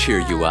 I'll cheer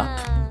you up.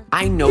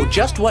 I know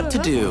just what to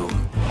do.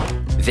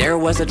 There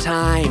was a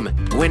time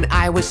when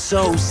I was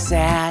so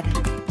sad.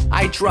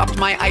 I dropped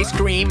my ice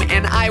cream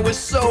and I was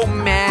so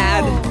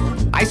mad.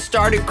 I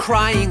started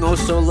crying oh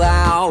so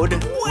loud.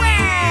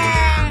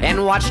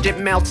 And watched it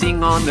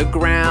melting on the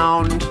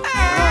ground.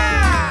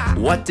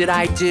 What did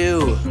I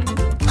do?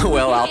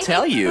 Well, I'll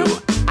tell you.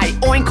 I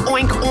oink,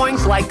 oink,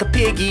 oink like a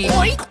piggy.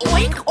 Oink,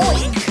 oink,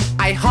 oink.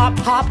 I hop,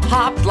 hop,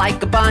 hopped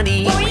like a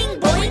bunny. Boing,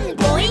 boing,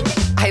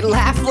 boing. I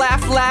laughed,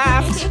 laughed,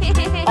 laughed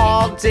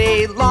all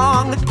day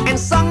long and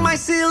sung my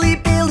silly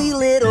Billy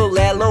little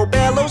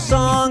Lellobee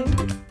song.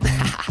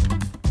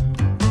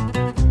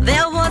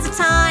 There was a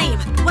time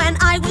when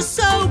I was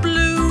so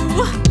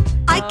blue.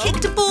 I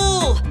kicked a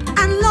ball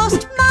and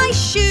lost my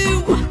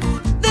shoe.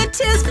 The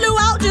tears flew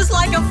out just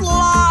like a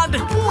flood.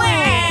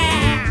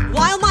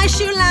 While my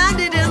shoe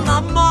landed in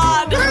the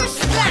mud.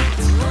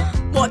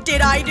 What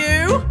did I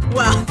do?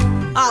 Well,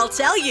 I'll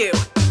tell you.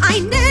 I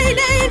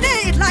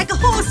neighed like a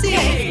horsey.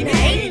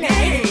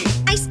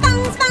 I spun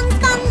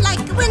like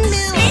a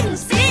windmill.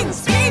 Spin,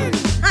 spin.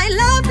 I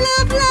loved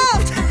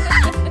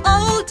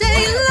all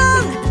day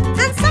long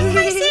and sung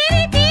my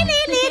silly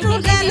Billy little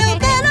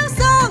Lellobee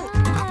song.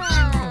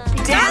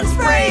 Dance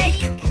break!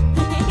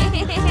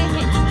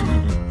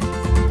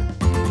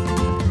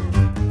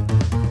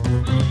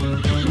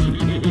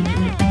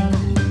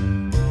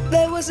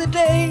 There was a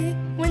day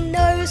when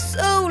I was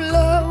so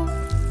low.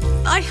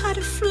 I had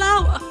a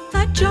flower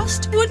that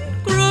just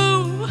wouldn't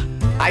grow.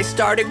 I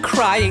started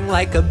crying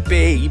like a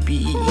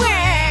baby.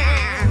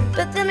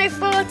 But then I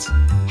thought,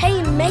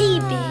 hey,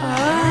 maybe.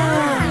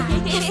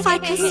 If I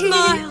can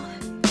smile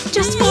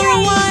just for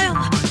a while.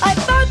 I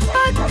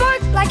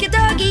bark like a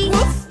doggy.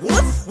 Woof,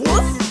 woof,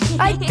 woof.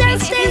 I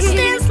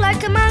dance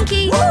like a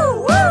monkey.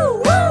 Woo,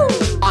 woo, woo.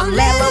 On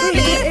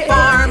Lellobee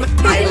Farm,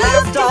 I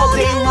laughed all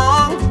day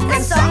long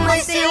and sung my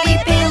silly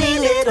Billy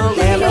little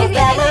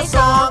Lellobee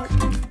song.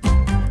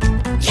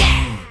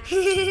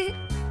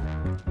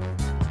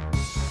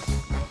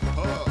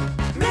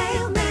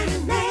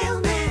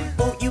 Mailman,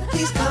 Won't you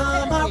please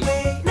come our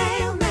way?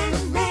 mailman,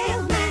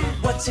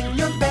 What's in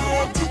your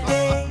bag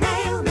today?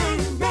 mailman,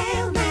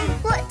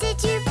 What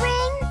did you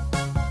bring?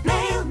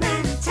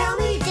 mailman, tell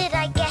me. Did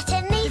I get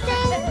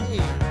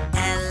anything?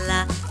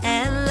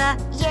 Ella,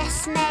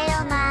 Yes,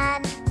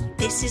 mailman.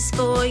 this is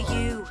for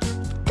you.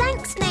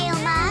 Thanks,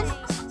 mailman.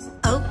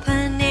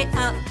 Open it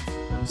up.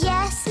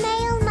 Yes,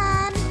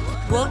 mailman.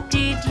 What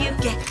did you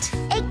get?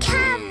 A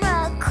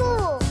camera,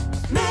 cool.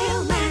 Mailman,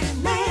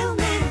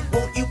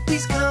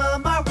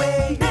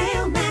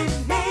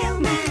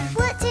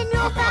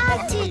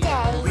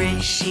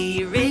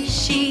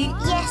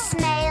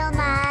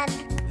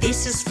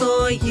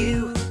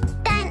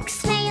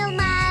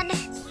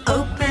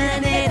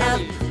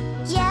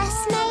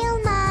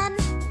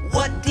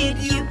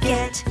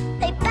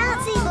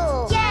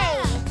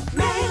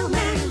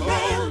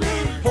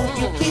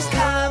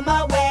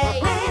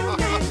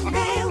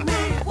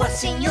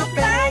 What's in your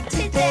bag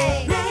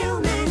today?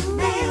 Mailman,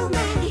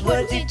 mailman,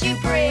 What did you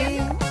bring?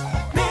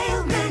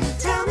 mailman,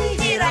 tell me,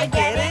 Did I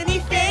get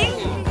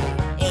anything?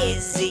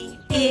 Izzy,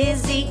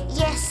 Izzy,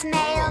 Yes,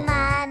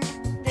 mailman.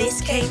 this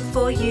came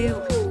for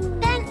you.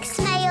 Thanks,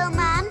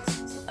 mailman.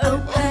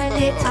 Open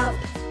it up.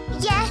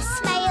 Yes,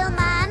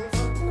 mailman.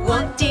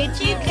 What did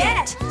you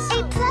get?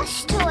 A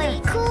plush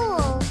toy.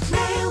 Cool.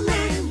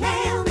 mailman,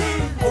 mailman,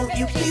 Won't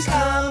you please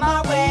come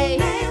our way?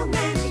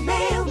 mailman,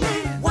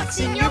 mailman. What's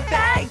in your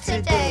bag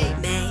today?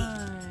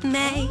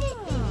 May,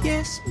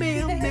 Yes,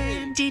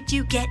 mailman. did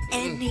you get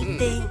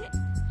anything?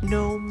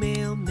 No,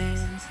 mailman.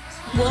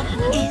 What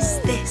is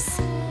this?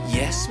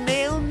 Yes,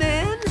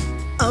 mailman.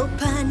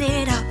 Open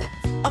it up.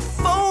 A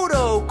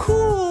photo,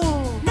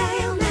 cool.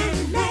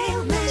 Mailman,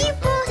 mailman, You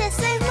brought us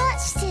so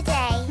much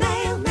today.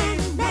 mailman,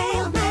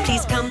 mailman.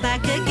 Please come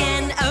back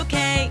again,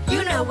 okay?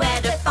 You know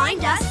where to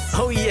find us.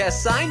 Oh,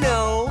 yes, I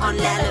know. On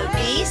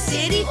Lellobee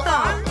City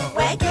Farm,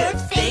 where good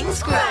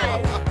things grow.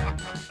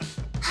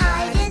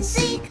 Hide and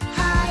seek,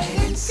 hide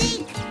and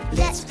seek.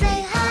 Let's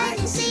play hide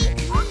and seek.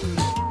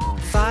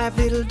 5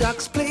 little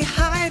ducks play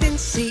hide and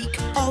seek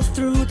all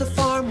through the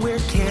farm. Where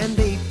can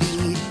they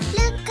be?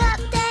 Look up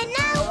there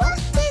now. What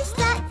is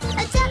that?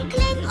 A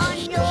duckling on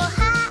your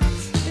hat.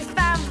 We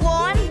found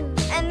one,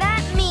 and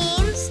that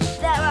means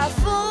there are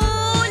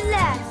 4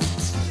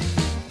 left.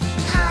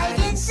 Hide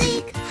and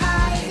seek,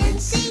 hide and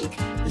seek.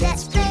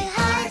 Let's play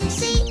hide and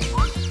seek.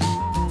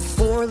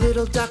 4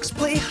 little ducks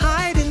play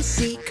hide and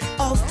seek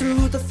all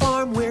through the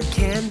farm. Where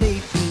can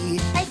they be?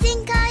 I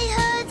think I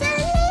heard a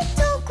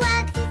little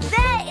quack.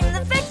 There in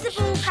the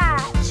vegetable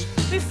patch.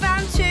 We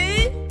found 2,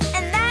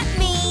 and that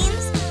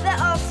means there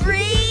are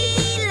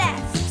 3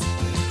 left.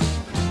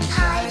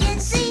 Hide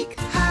and seek,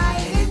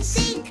 hide and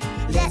seek.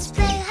 Let's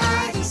play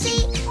hide and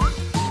seek.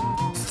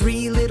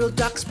 3 little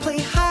ducks play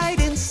hide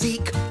and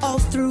seek all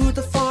through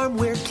the farm.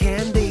 Where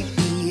can they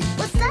be?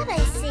 What's that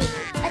I see?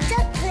 A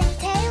duckling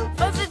tail.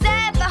 Over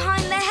there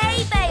behind the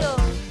hay bale.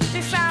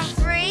 We found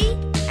 3,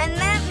 and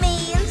that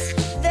means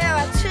there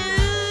are 2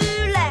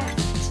 left.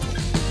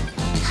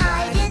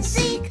 Hide and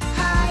seek,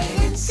 hide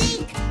and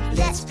seek.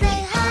 Let's play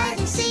hide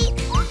and seek.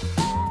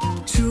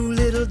 2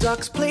 little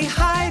ducks play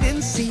hide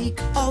and seek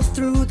all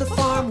through the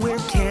farm. Where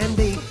can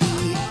they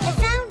be? I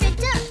found a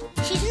duck.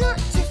 She's not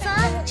too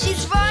far.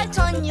 She's right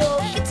on your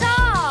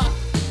guitar.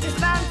 We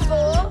found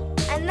 4,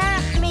 and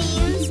that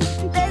means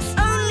there's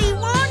only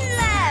 1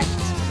 left.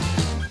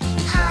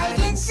 Hide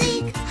and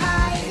seek,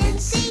 hide and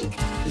seek.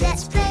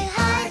 Let's play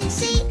hide and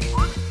seek.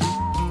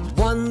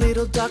 1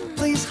 little duck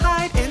plays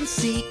hide and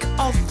seek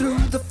all through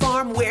the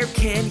farm. Where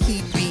can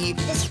he be?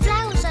 The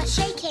flowers are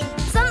shaking.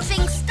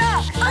 Something's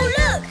stuck. Oh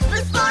look,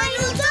 the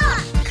final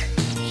duck.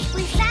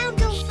 We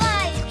found all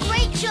 5.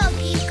 Great job,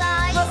 you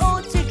guys. We're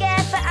all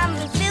together and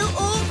we feel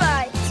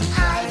alright.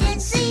 Hide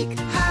and seek,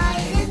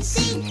 hide and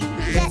seek.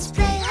 Let's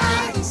play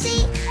hide and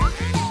seek.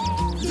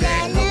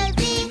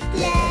 Lellobee,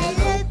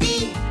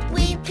 Lellobee.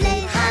 We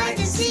play hide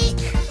and seek.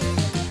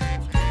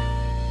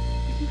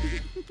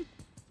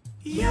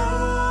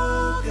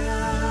 Yoga.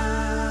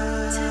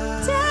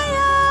 Today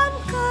I'm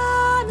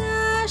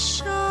gonna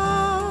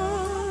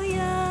show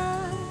ya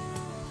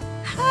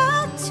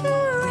how to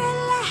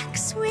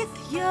relax with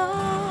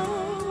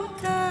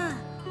yoga.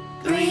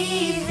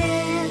 Breathe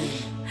in,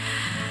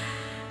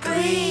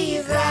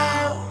 breathe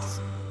out.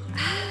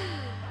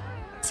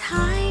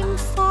 Time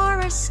for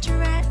a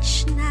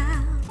stretch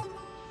now.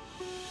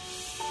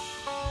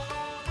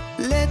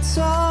 Let's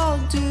all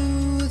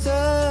do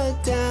the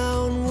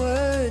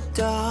downward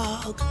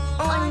dog.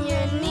 On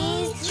your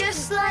knees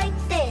just like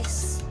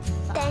this.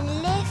 Then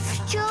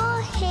lift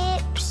your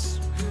hips.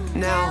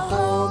 Now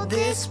hold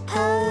this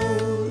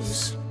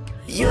pose.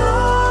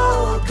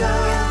 Yoga,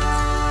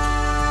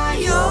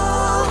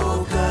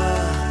 yoga.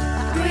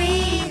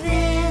 Breathe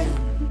in,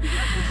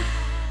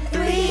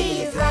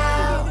 breathe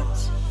out.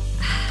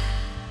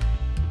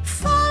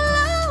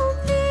 Follow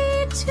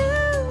me to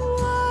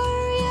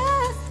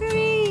Warrior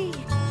 3.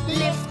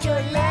 Lift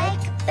your leg,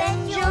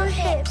 bend your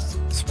hips.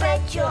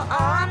 Spread your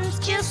arms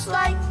just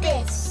like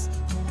this.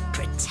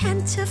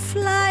 Pretend to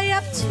fly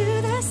up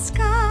to the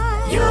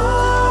sky.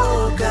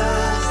 Yoga,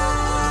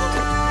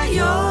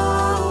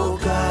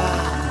 yoga.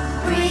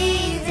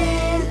 Breathe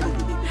in,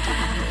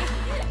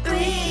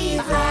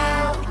 breathe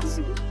out.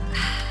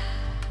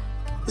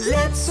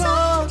 Let's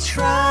all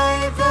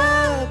try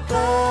the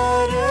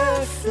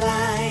butterfly.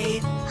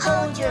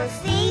 Hold your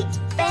feet,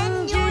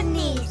 bend your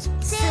knees.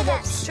 Sit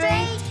up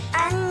straight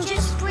and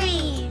just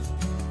breathe.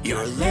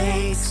 Your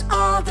legs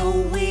are the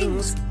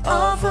wings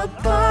of a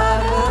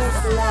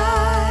butterfly.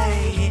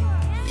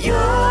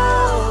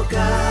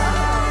 Yoga,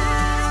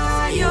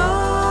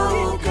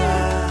 yoga.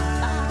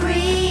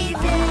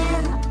 Breathe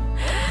in,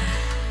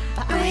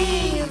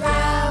 breathe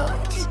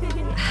out.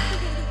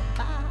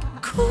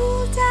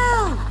 Cool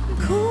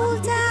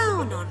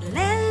down on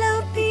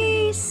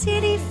Lellobee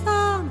City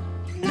Farm.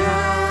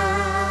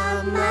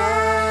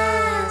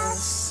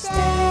 Namaste.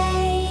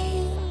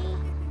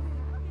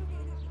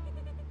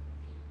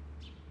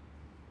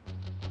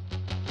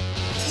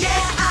 Yeah,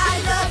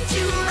 I love to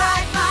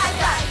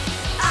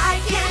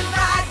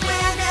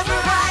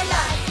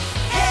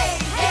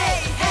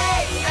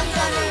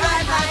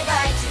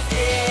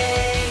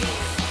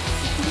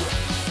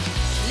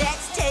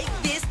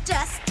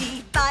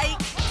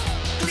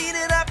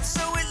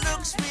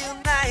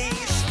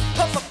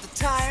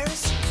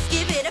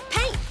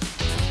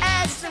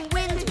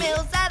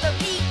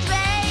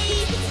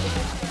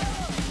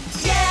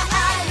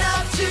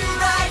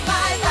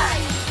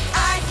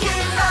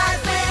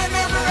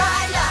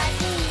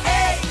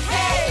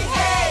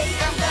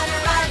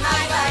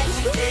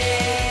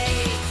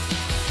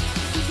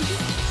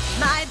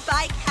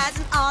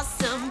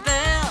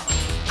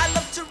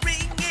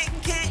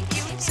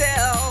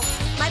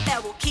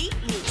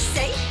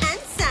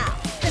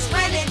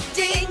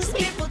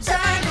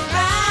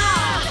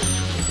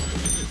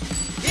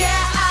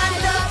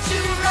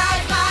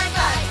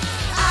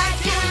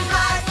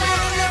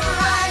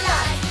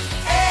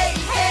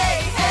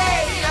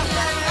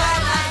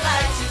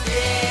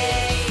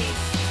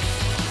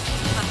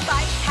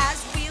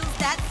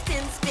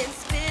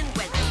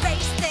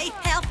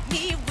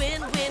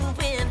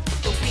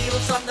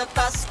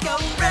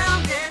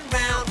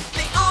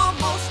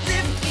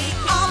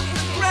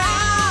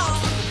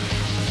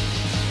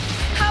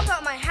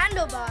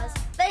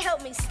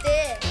help me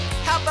steer.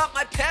 How about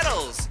my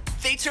pedals?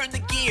 They turn the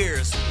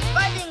gears.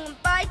 Riding a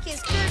bike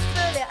is good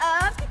for the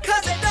earth,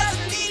 'Cause it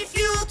doesn't need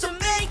fuel to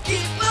make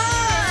it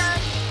burn.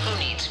 Who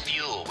needs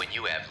fuel when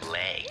you have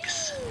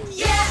legs?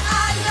 Yeah,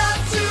 I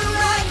love to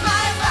ride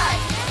my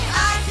bike.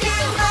 I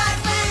can ride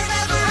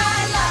wherever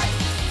I like.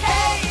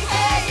 Hey,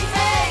 hey,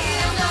 hey,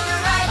 I'm gonna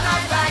ride my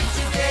bike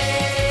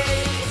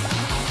today.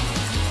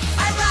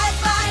 I ride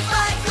my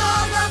bike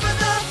all over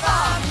the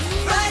farm.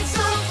 Ride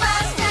so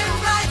fast and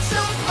ride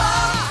so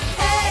far.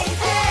 Hey,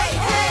 hey,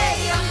 hey,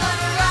 I'm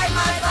gonna ride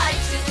my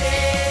bike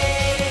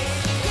today.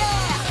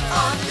 Yeah,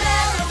 on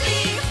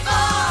Lellobee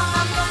farm,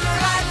 I'm gonna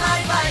ride my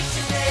bike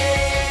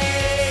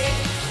today.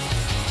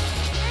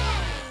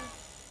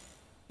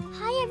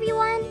 Hi,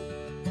 everyone.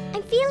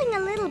 I'm feeling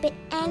a little bit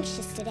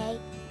anxious today,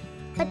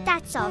 but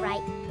that's all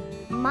right.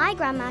 My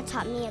grandma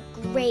taught me a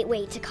great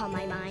way to calm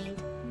my mind.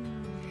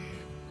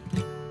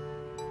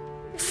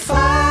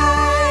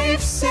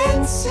 5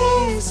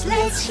 senses,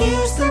 let's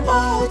use them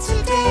all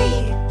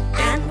today,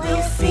 and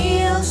we'll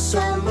feel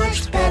so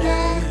much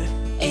better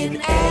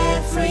in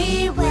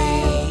every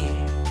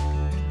way.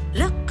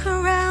 Look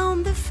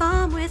around the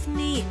farm with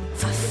me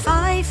for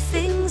 5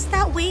 things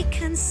that we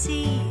can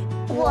see.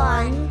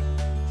 1,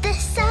 the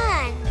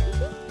sun.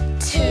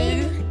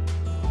 2,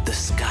 The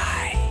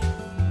sky.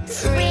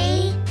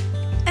 3,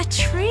 A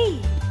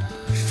tree.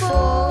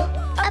 4,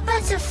 a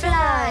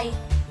butterfly.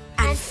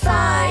 and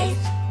 5,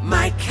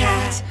 My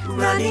cat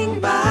running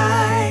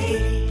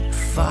by.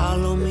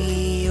 Follow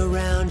me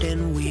around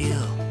and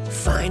we'll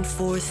find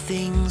 4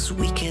 things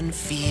we can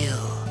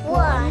feel.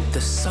 1,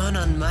 The sun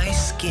on my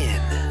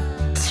skin.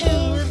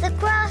 2, the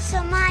grass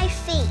on my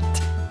feet.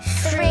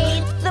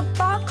 3, the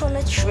bark on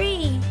a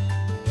tree.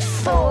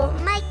 4,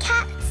 my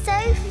cat so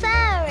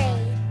furry.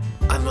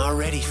 I'm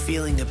already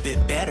feeling a bit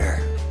better.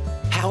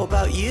 How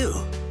about you?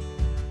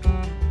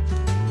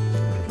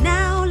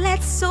 Now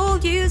let's all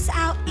use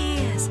our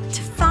ears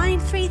to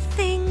find 3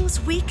 things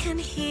we can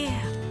hear.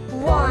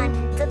 1,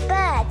 the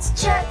birds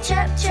chirp,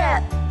 chirp,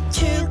 chirp.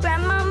 2,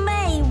 Grandma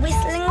May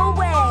whistling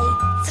away.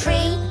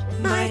 3,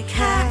 My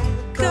cat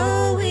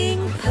going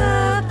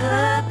purr,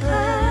 purr,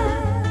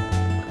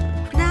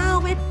 purr. Now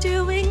we're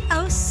doing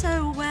oh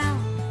so well.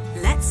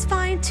 Let's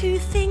find 2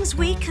 things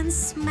we can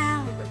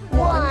smell.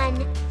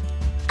 1,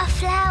 a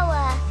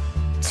flower.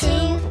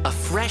 2, A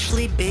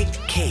freshly baked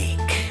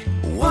cake.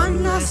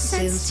 1 last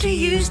sense to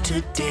use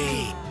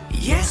today.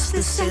 Yes,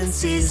 the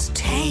sense is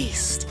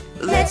taste.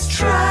 Let's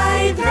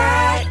try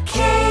that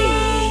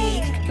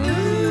cake.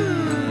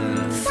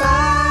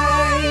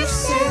 5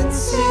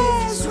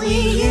 senses, we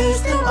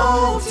use them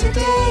all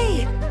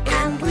today,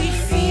 and we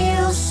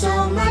feel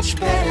so much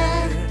better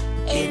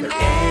in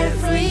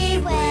every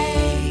way.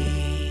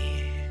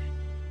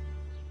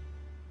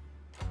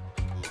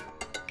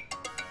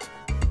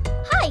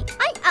 Hi,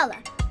 I'm Ella.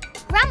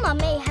 Grandma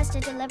May has to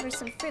deliver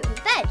some fruit and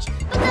veg,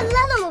 but the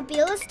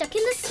Lellobee is stuck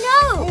in the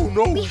snow. Oh,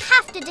 no. We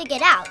have to dig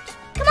it out.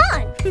 Come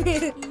on.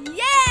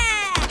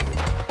 Yeah!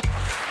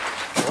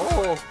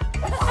 Oh.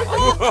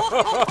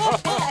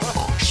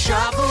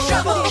 Shovel,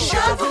 shovel,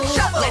 shovel,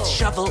 shovel. Let's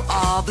shovel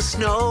all the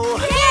snow.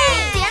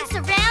 Yay! Dance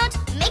around,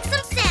 make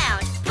some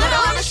sound. Put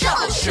on a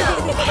shovel show.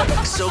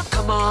 So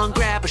come on,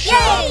 grab a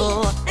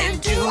shovel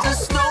and do the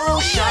snow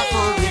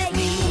shovel with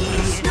me.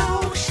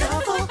 Snow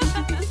shovel,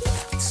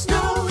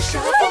 snow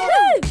shovel.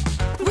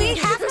 We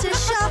have to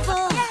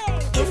shovel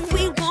if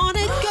we want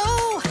to go.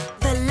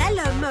 The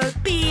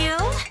Lellobee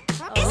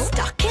is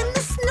stuck in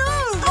the snow.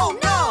 Oh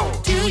no!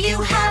 Do you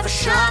have a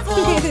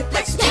shovel?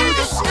 Let's do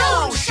the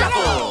snow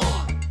shovel.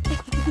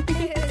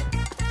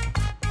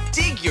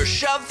 Dig your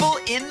shovel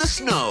in the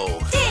snow.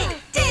 Dig,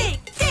 dig,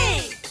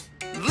 dig.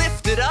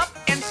 Lift it up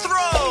and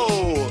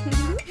throw.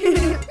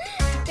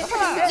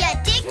 Yeah,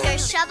 dig your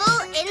shovel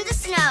in the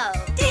snow.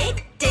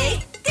 Dig,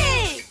 dig,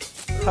 dig.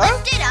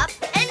 Lift it up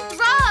and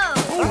throw.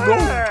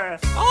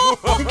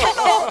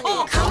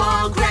 Come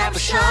on, grab a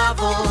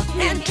shovel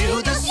and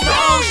do the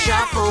snow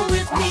shuffle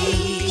with me.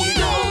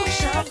 Snow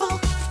shovel,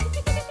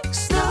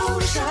 snow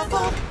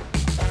shovel.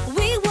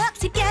 We work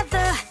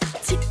together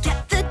to get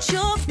the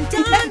job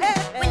done.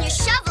 When you're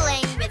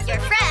shoveling with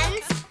your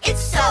friends,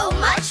 it's so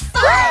much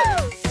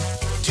fun.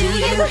 Do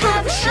you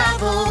have a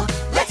shovel?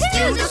 Let's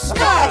do the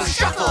snow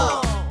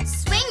shuffle.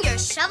 Swing your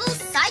shovel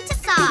side to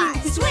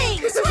side. Swing,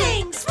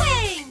 swing,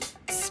 swing.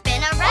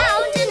 Spin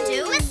around and do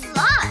a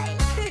slide.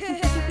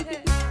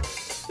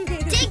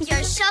 Dig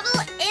your shovel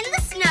in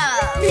the snow.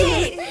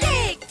 Dig,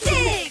 dig,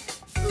 dig.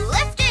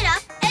 Lift it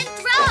up and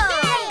throw.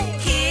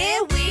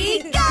 Here we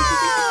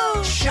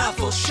go.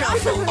 Shuffle,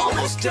 shuffle,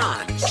 almost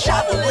done.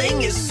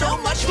 Shoveling is so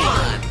much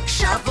fun.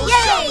 Shovel,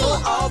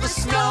 shovel all the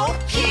snow.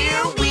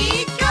 Here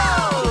we go.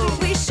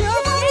 We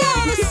shoveled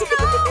all the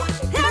snow,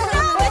 and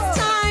now it's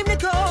time to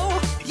go.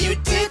 You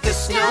did the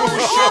snow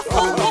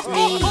shuffle with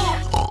me.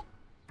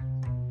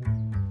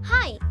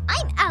 Hi,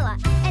 I'm Ella,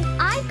 and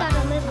I've got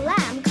a little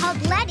lamb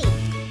called Letty.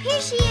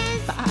 Here she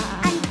is.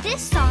 And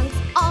this song's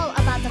all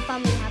about the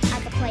fun we have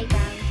at the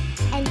playground.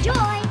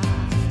 Enjoy!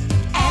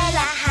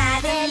 Ella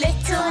had a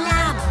little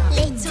lamb,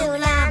 little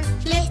lamb,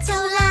 little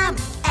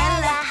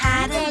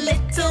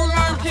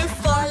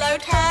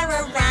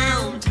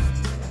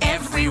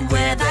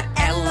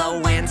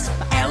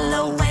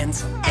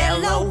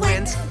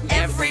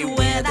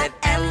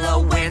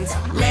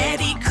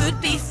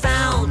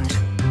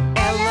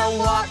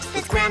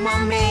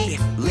May.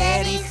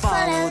 Letty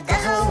followed the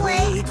whole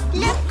way.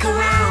 Look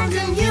around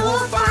and you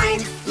will find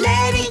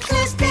Letty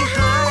close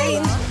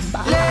behind.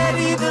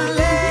 Letty the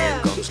lamb.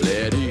 Here comes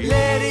Letty.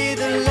 Letty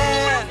the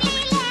lamb.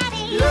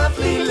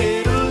 Lovely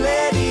little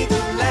Letty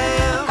the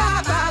lamb. Ba,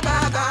 ba, ba,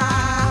 ba.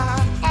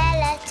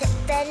 Ella took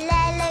the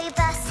Lello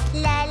bus,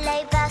 Lello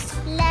bus,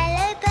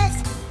 Lello bus.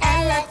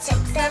 Ella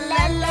took the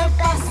Lello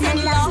bus and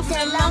laughed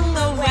along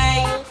the way.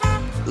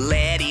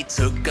 Letty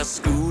took a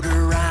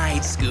scooter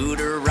ride,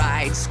 scooter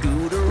ride,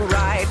 scooter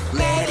ride.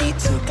 Letty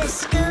took a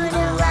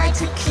scooter ride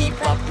to keep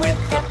up with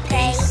the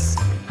pace.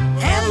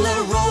 Ella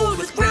rolled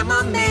with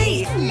Grandma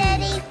May.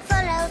 Letty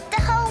followed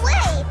the whole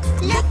way.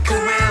 Look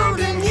around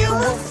and you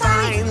will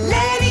find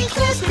Letty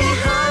close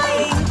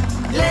behind.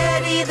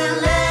 Letty the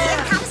lamb.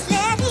 Here comes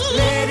Letty.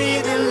 Letty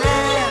the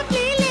lamb.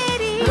 Lovely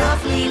Letty.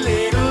 Lovely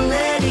little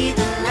Letty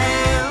the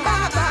lamb. Ba,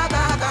 ba,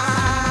 ba, ba.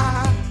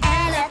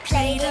 Ella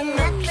played in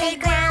the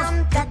playground,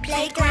 the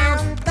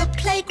playground, the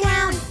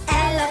playground.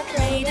 Ella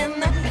played in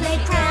the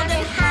playground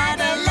and had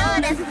a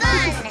lot of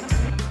fun.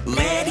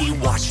 Letty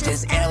watched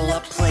as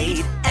Ella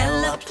played.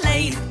 Ella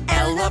played.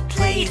 Ella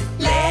played.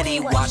 Letty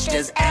watched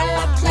as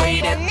Ella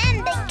played and then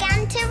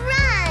began to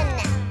run.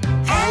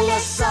 Ella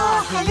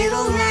saw her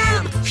little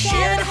lamb,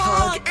 shared a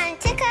hug. And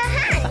took her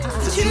hand.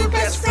 The two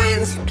best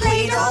friends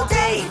played all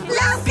day,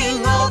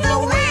 laughing all the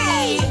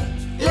way.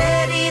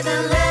 Letty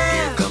the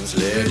lamb. Here comes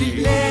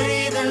Letty.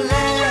 Letty the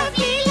lamb.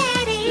 Lovely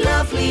Letty.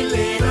 Lovely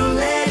little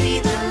Letty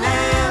the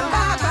lamb.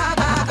 Ba, ba,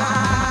 ba, ba.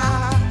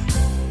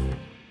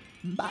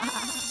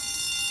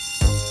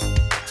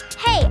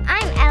 Hey,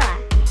 I'm Ella.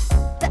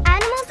 The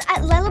animals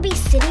at Lellobee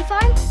City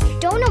Farm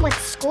don't know what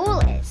school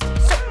is,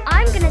 so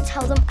I'm gonna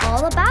tell them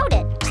all about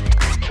it.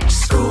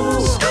 School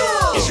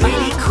is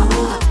really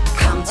cool.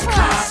 Come to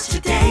class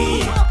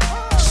today.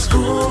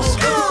 School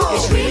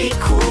is really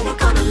cool. We're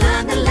gonna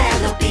learn the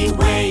Lellobee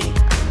way.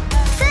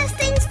 First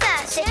things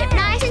first, sit up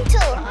nice and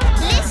tall.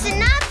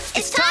 Listen up,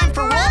 it's time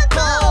for roll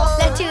call.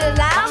 Letty the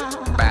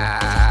lamb.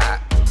 Bah.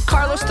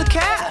 Carlos the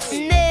calf.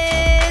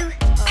 Moo.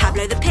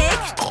 Pablo the pig,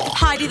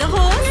 Heidi the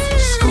horse.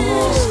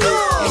 School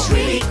is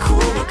really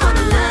cool. We're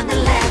gonna learn the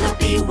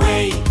Lellobee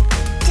way.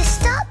 To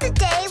start the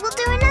day, we'll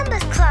do a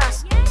numbers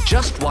class.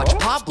 Just watch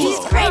Pablo. He's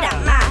great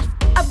at math.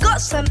 I've got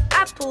some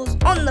apples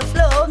on the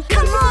floor.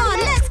 Come on,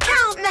 let's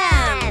count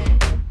them.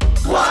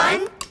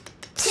 1,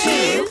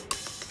 2,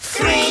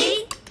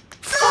 3,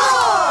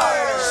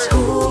 4.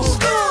 School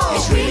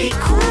is really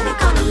cool. We're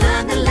gonna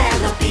learn the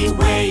Lellobee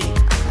way.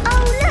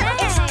 Oh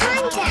look, it's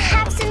time to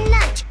have some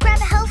lunch. Grab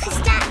a healthy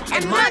snack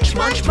and Munch,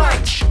 munch,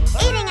 munch.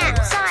 Eating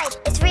outside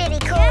is really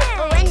cool,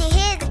 but when you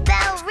hear the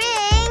bell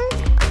ring,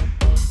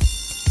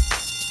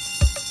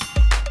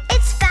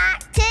 it's back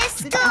to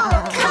school.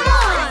 Come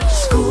on!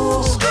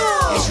 School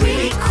is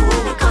really cool.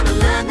 We're gonna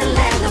learn the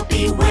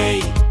Lellobee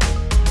way.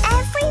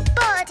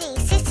 Everybody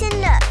sit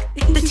and look.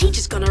 The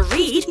teacher's gonna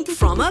read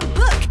from a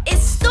book.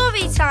 It's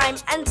story time,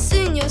 and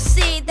soon you'll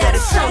see That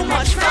is so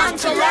much fun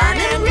to learn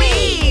and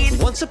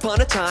read. Once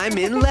upon a time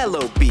in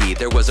Lellobee,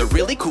 there was a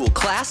really cool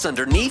class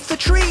underneath the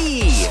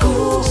tree.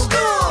 School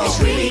is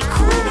really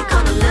cool. We're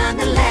gonna learn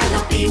the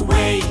Lellobee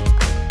way.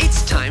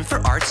 It's time for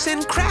arts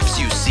and crafts,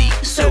 you see.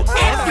 So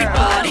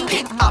everybody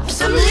pick up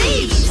some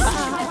leaves.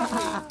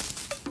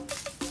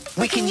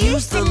 We can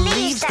use the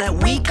leaves that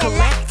we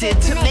collected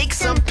to make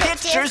some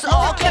pictures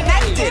all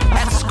connected.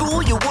 At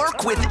school you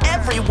work with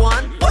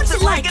everyone. What's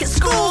it like at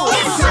school?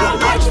 It's so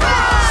much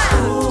fun!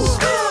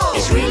 School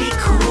is really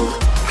cool.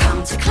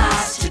 Come to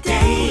class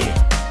today.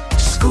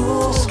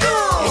 School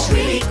is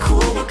really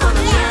cool. We're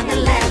gonna learn the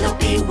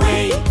Lellobee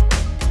way.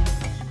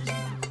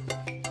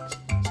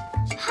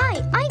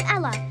 Hi, I'm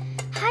Ella.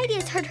 Heidi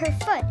has hurt her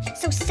foot,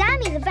 so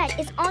Sammy the vet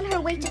is on her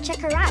way to check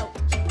her out.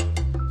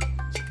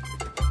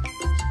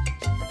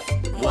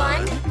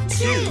 1,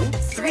 2,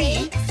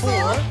 3,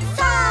 4,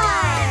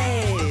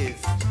 5.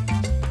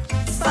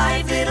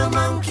 5 little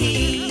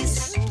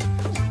monkeys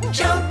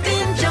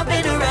jumping,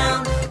 jumping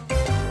around.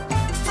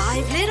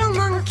 5 little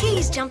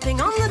monkeys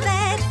jumping on the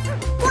bed.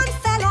 One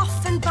fell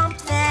off and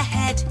bumped their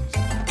head.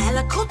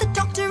 Ella called the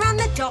doctor and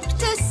the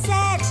doctor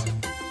said,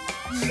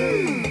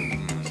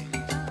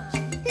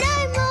 No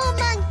more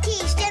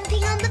monkeys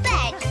jumping on the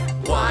bed.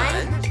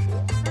 1,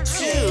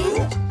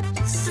 2,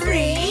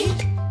 3,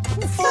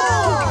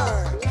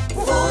 4.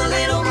 4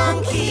 little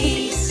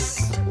monkeys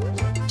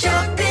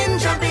jumping,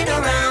 jumping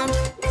around.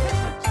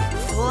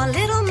 4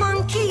 little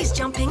monkeys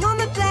jumping on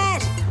the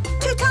bed.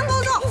 2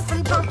 tumbled off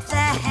and bumped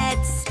their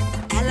heads.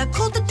 Ella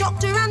called the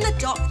doctor and the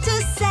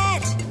doctor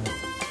said,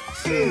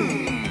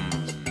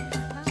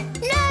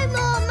 No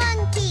more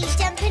monkeys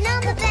jumping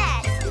on the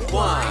bed.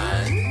 1,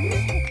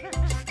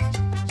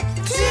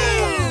 2.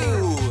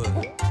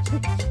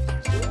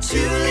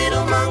 2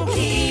 little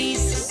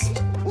monkeys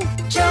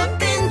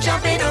jumping,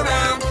 jumping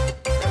around.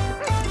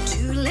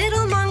 2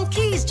 little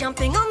monkeys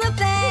jumping on the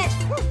bed.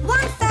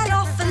 One fell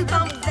off and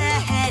bumped their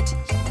head.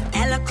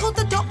 Ella called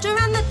the doctor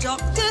and the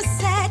doctor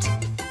said,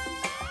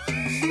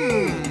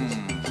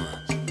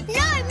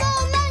 No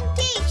more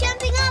monkeys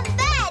jumping on the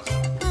bed.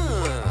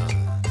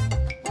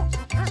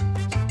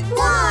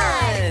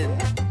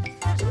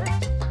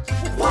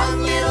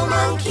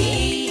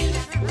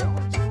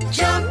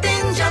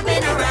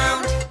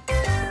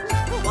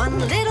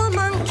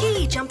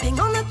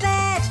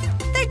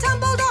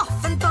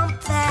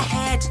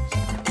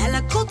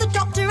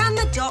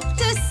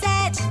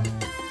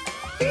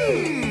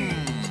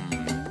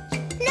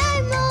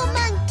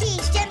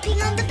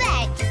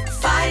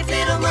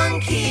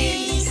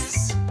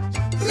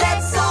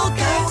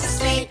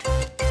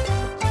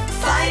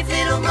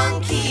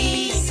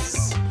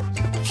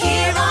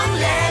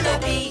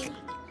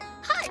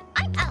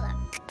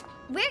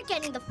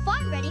 getting the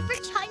farm ready for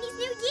Chinese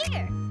New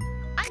Year.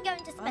 I'm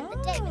going to spend the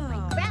day with my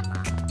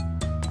grandma.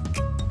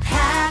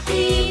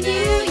 Happy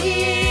New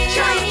Year!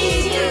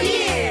 Chinese New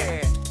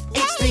Year!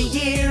 It's the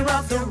year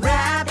of the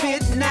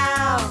rabbit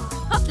now.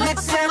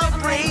 Let's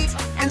celebrate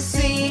and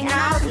sing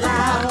out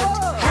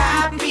loud.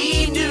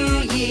 Happy New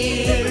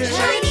Year!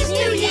 Chinese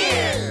New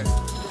Year!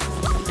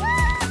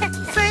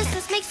 First,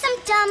 let's make some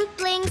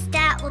dumplings.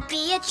 That will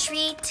be a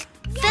treat.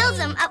 Fill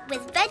them up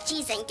with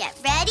veggies and get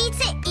ready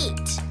to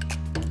eat.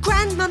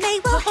 Grandma May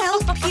will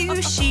help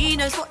you. She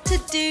knows what to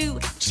do.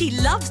 She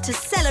loves to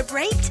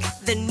celebrate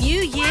the new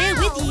year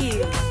with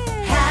you.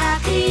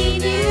 Happy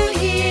New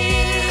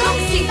Year!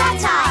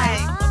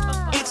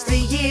 It's the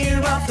year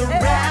of the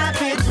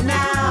rabbit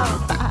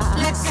now.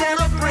 Let's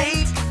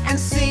celebrate and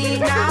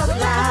sing out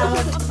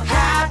loud.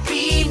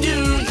 Happy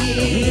New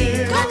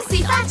Year!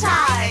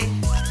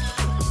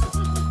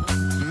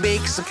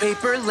 Make some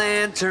paper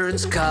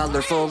lanterns,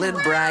 colorful and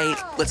bright.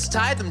 Let's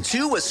tie them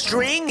to a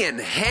string and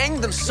hang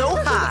them so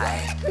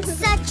high.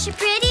 Such a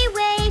pretty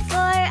way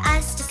for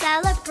us to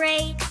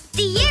celebrate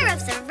the year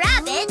of the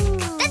rabbit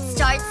that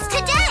starts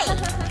today.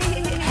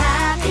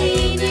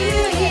 Happy New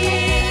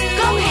Year!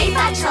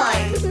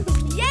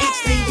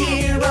 It's the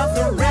year of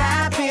the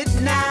rabbit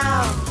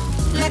now.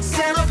 Let's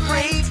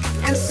celebrate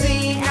and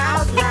sing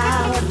out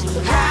loud.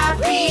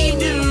 Happy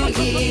New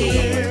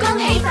Year!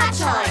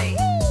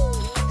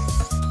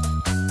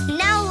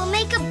 Now we'll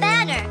make a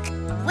banner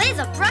with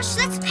a brush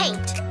that's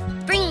paint,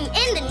 bringing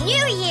in the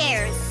new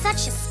year in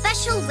such a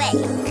special way.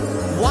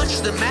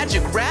 Watch the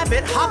magic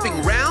rabbit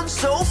hopping round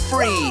so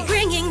free.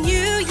 Bringing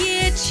New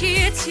Year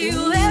cheer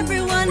to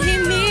everyone he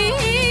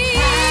meets.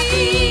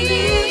 Happy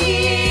New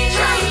Year!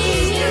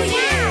 Chinese New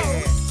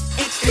Year!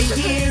 It's the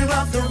year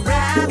of the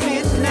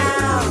rabbit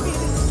now.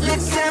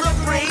 Let's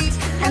celebrate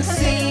and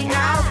sing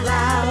out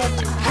loud.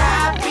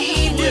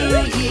 Happy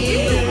New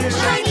Year!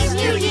 Chinese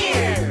New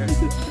Year!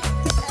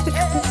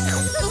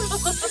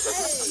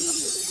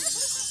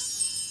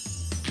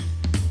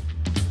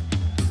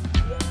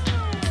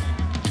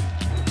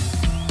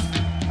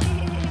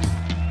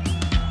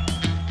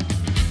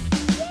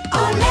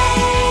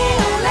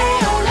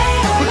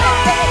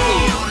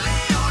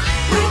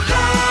 We're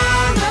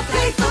gonna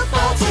play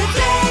football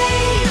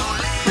today.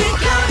 We're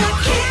gonna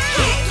kick.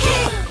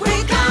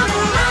 We're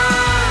gonna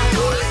run.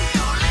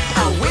 A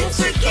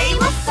winter game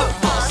of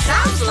football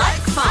sounds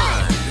like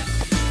fun.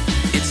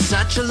 It's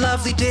such a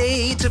lovely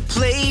day to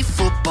play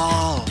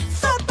football.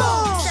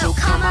 Football. So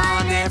come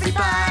on,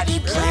 everybody,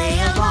 play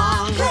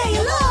along. Play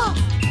along.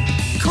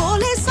 Call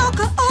it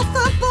soccer or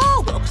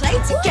football. We'll play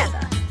together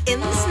in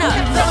the snow.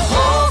 The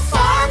whole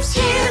farm's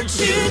here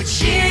to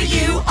cheer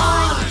you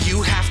on.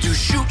 You have to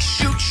shoot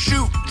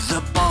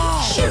the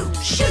ball. Shoot.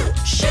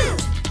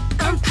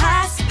 And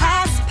pass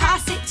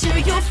it to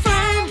your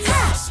friends.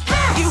 Pass.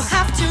 You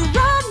have to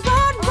run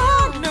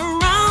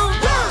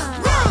around.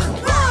 Run.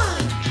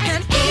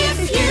 And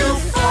if you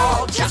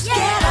fall, just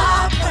get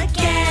up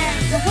again.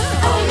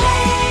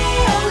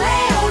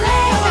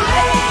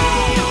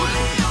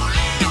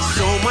 It's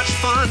so much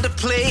fun to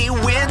play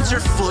winter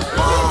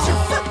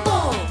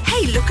football.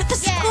 Hey, look at the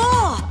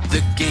score.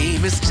 The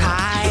game is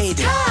tied.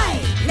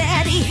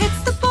 Maddie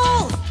hits the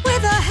ball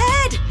with her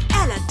head.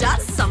 Ella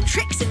does some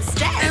tricks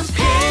instead. And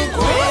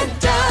Penguin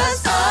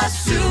does a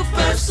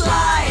super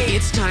slide.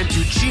 It's time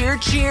to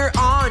cheer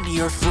on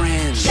your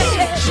friends.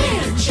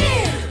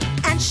 Cheer.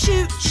 And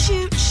shoot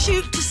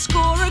to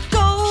score a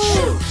goal.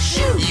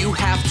 Shoot. You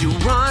have to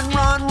run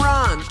around.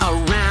 Run.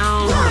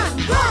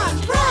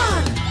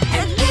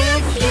 And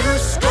if you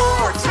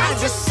score, time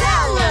to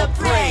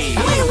celebrate.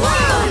 We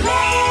won.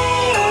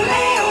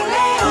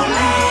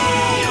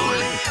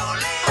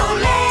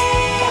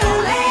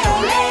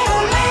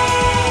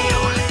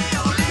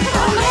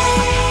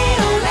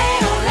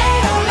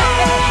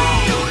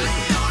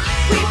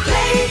 We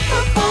play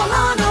football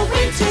on a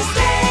winter's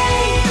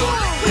day.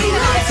 We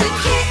learn to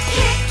kick.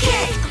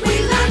 We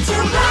learn to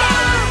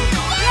run.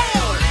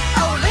 A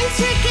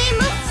winter game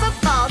of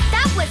football,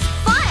 that was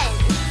fun!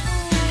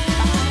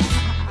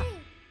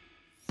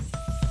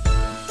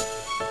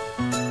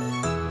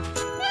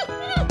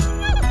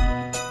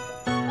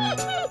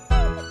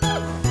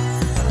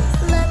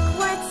 Look,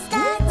 what's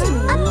that?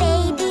 A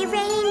baby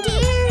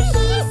reindeer.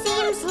 He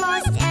seems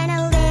lost and a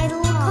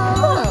little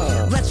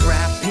cold. Let's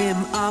wrap him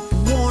up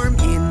warm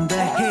in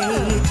the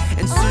hay,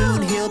 and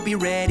soon he'll be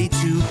ready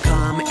to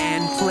come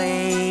and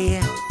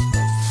play.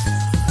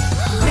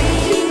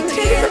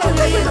 Reindeer, a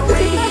little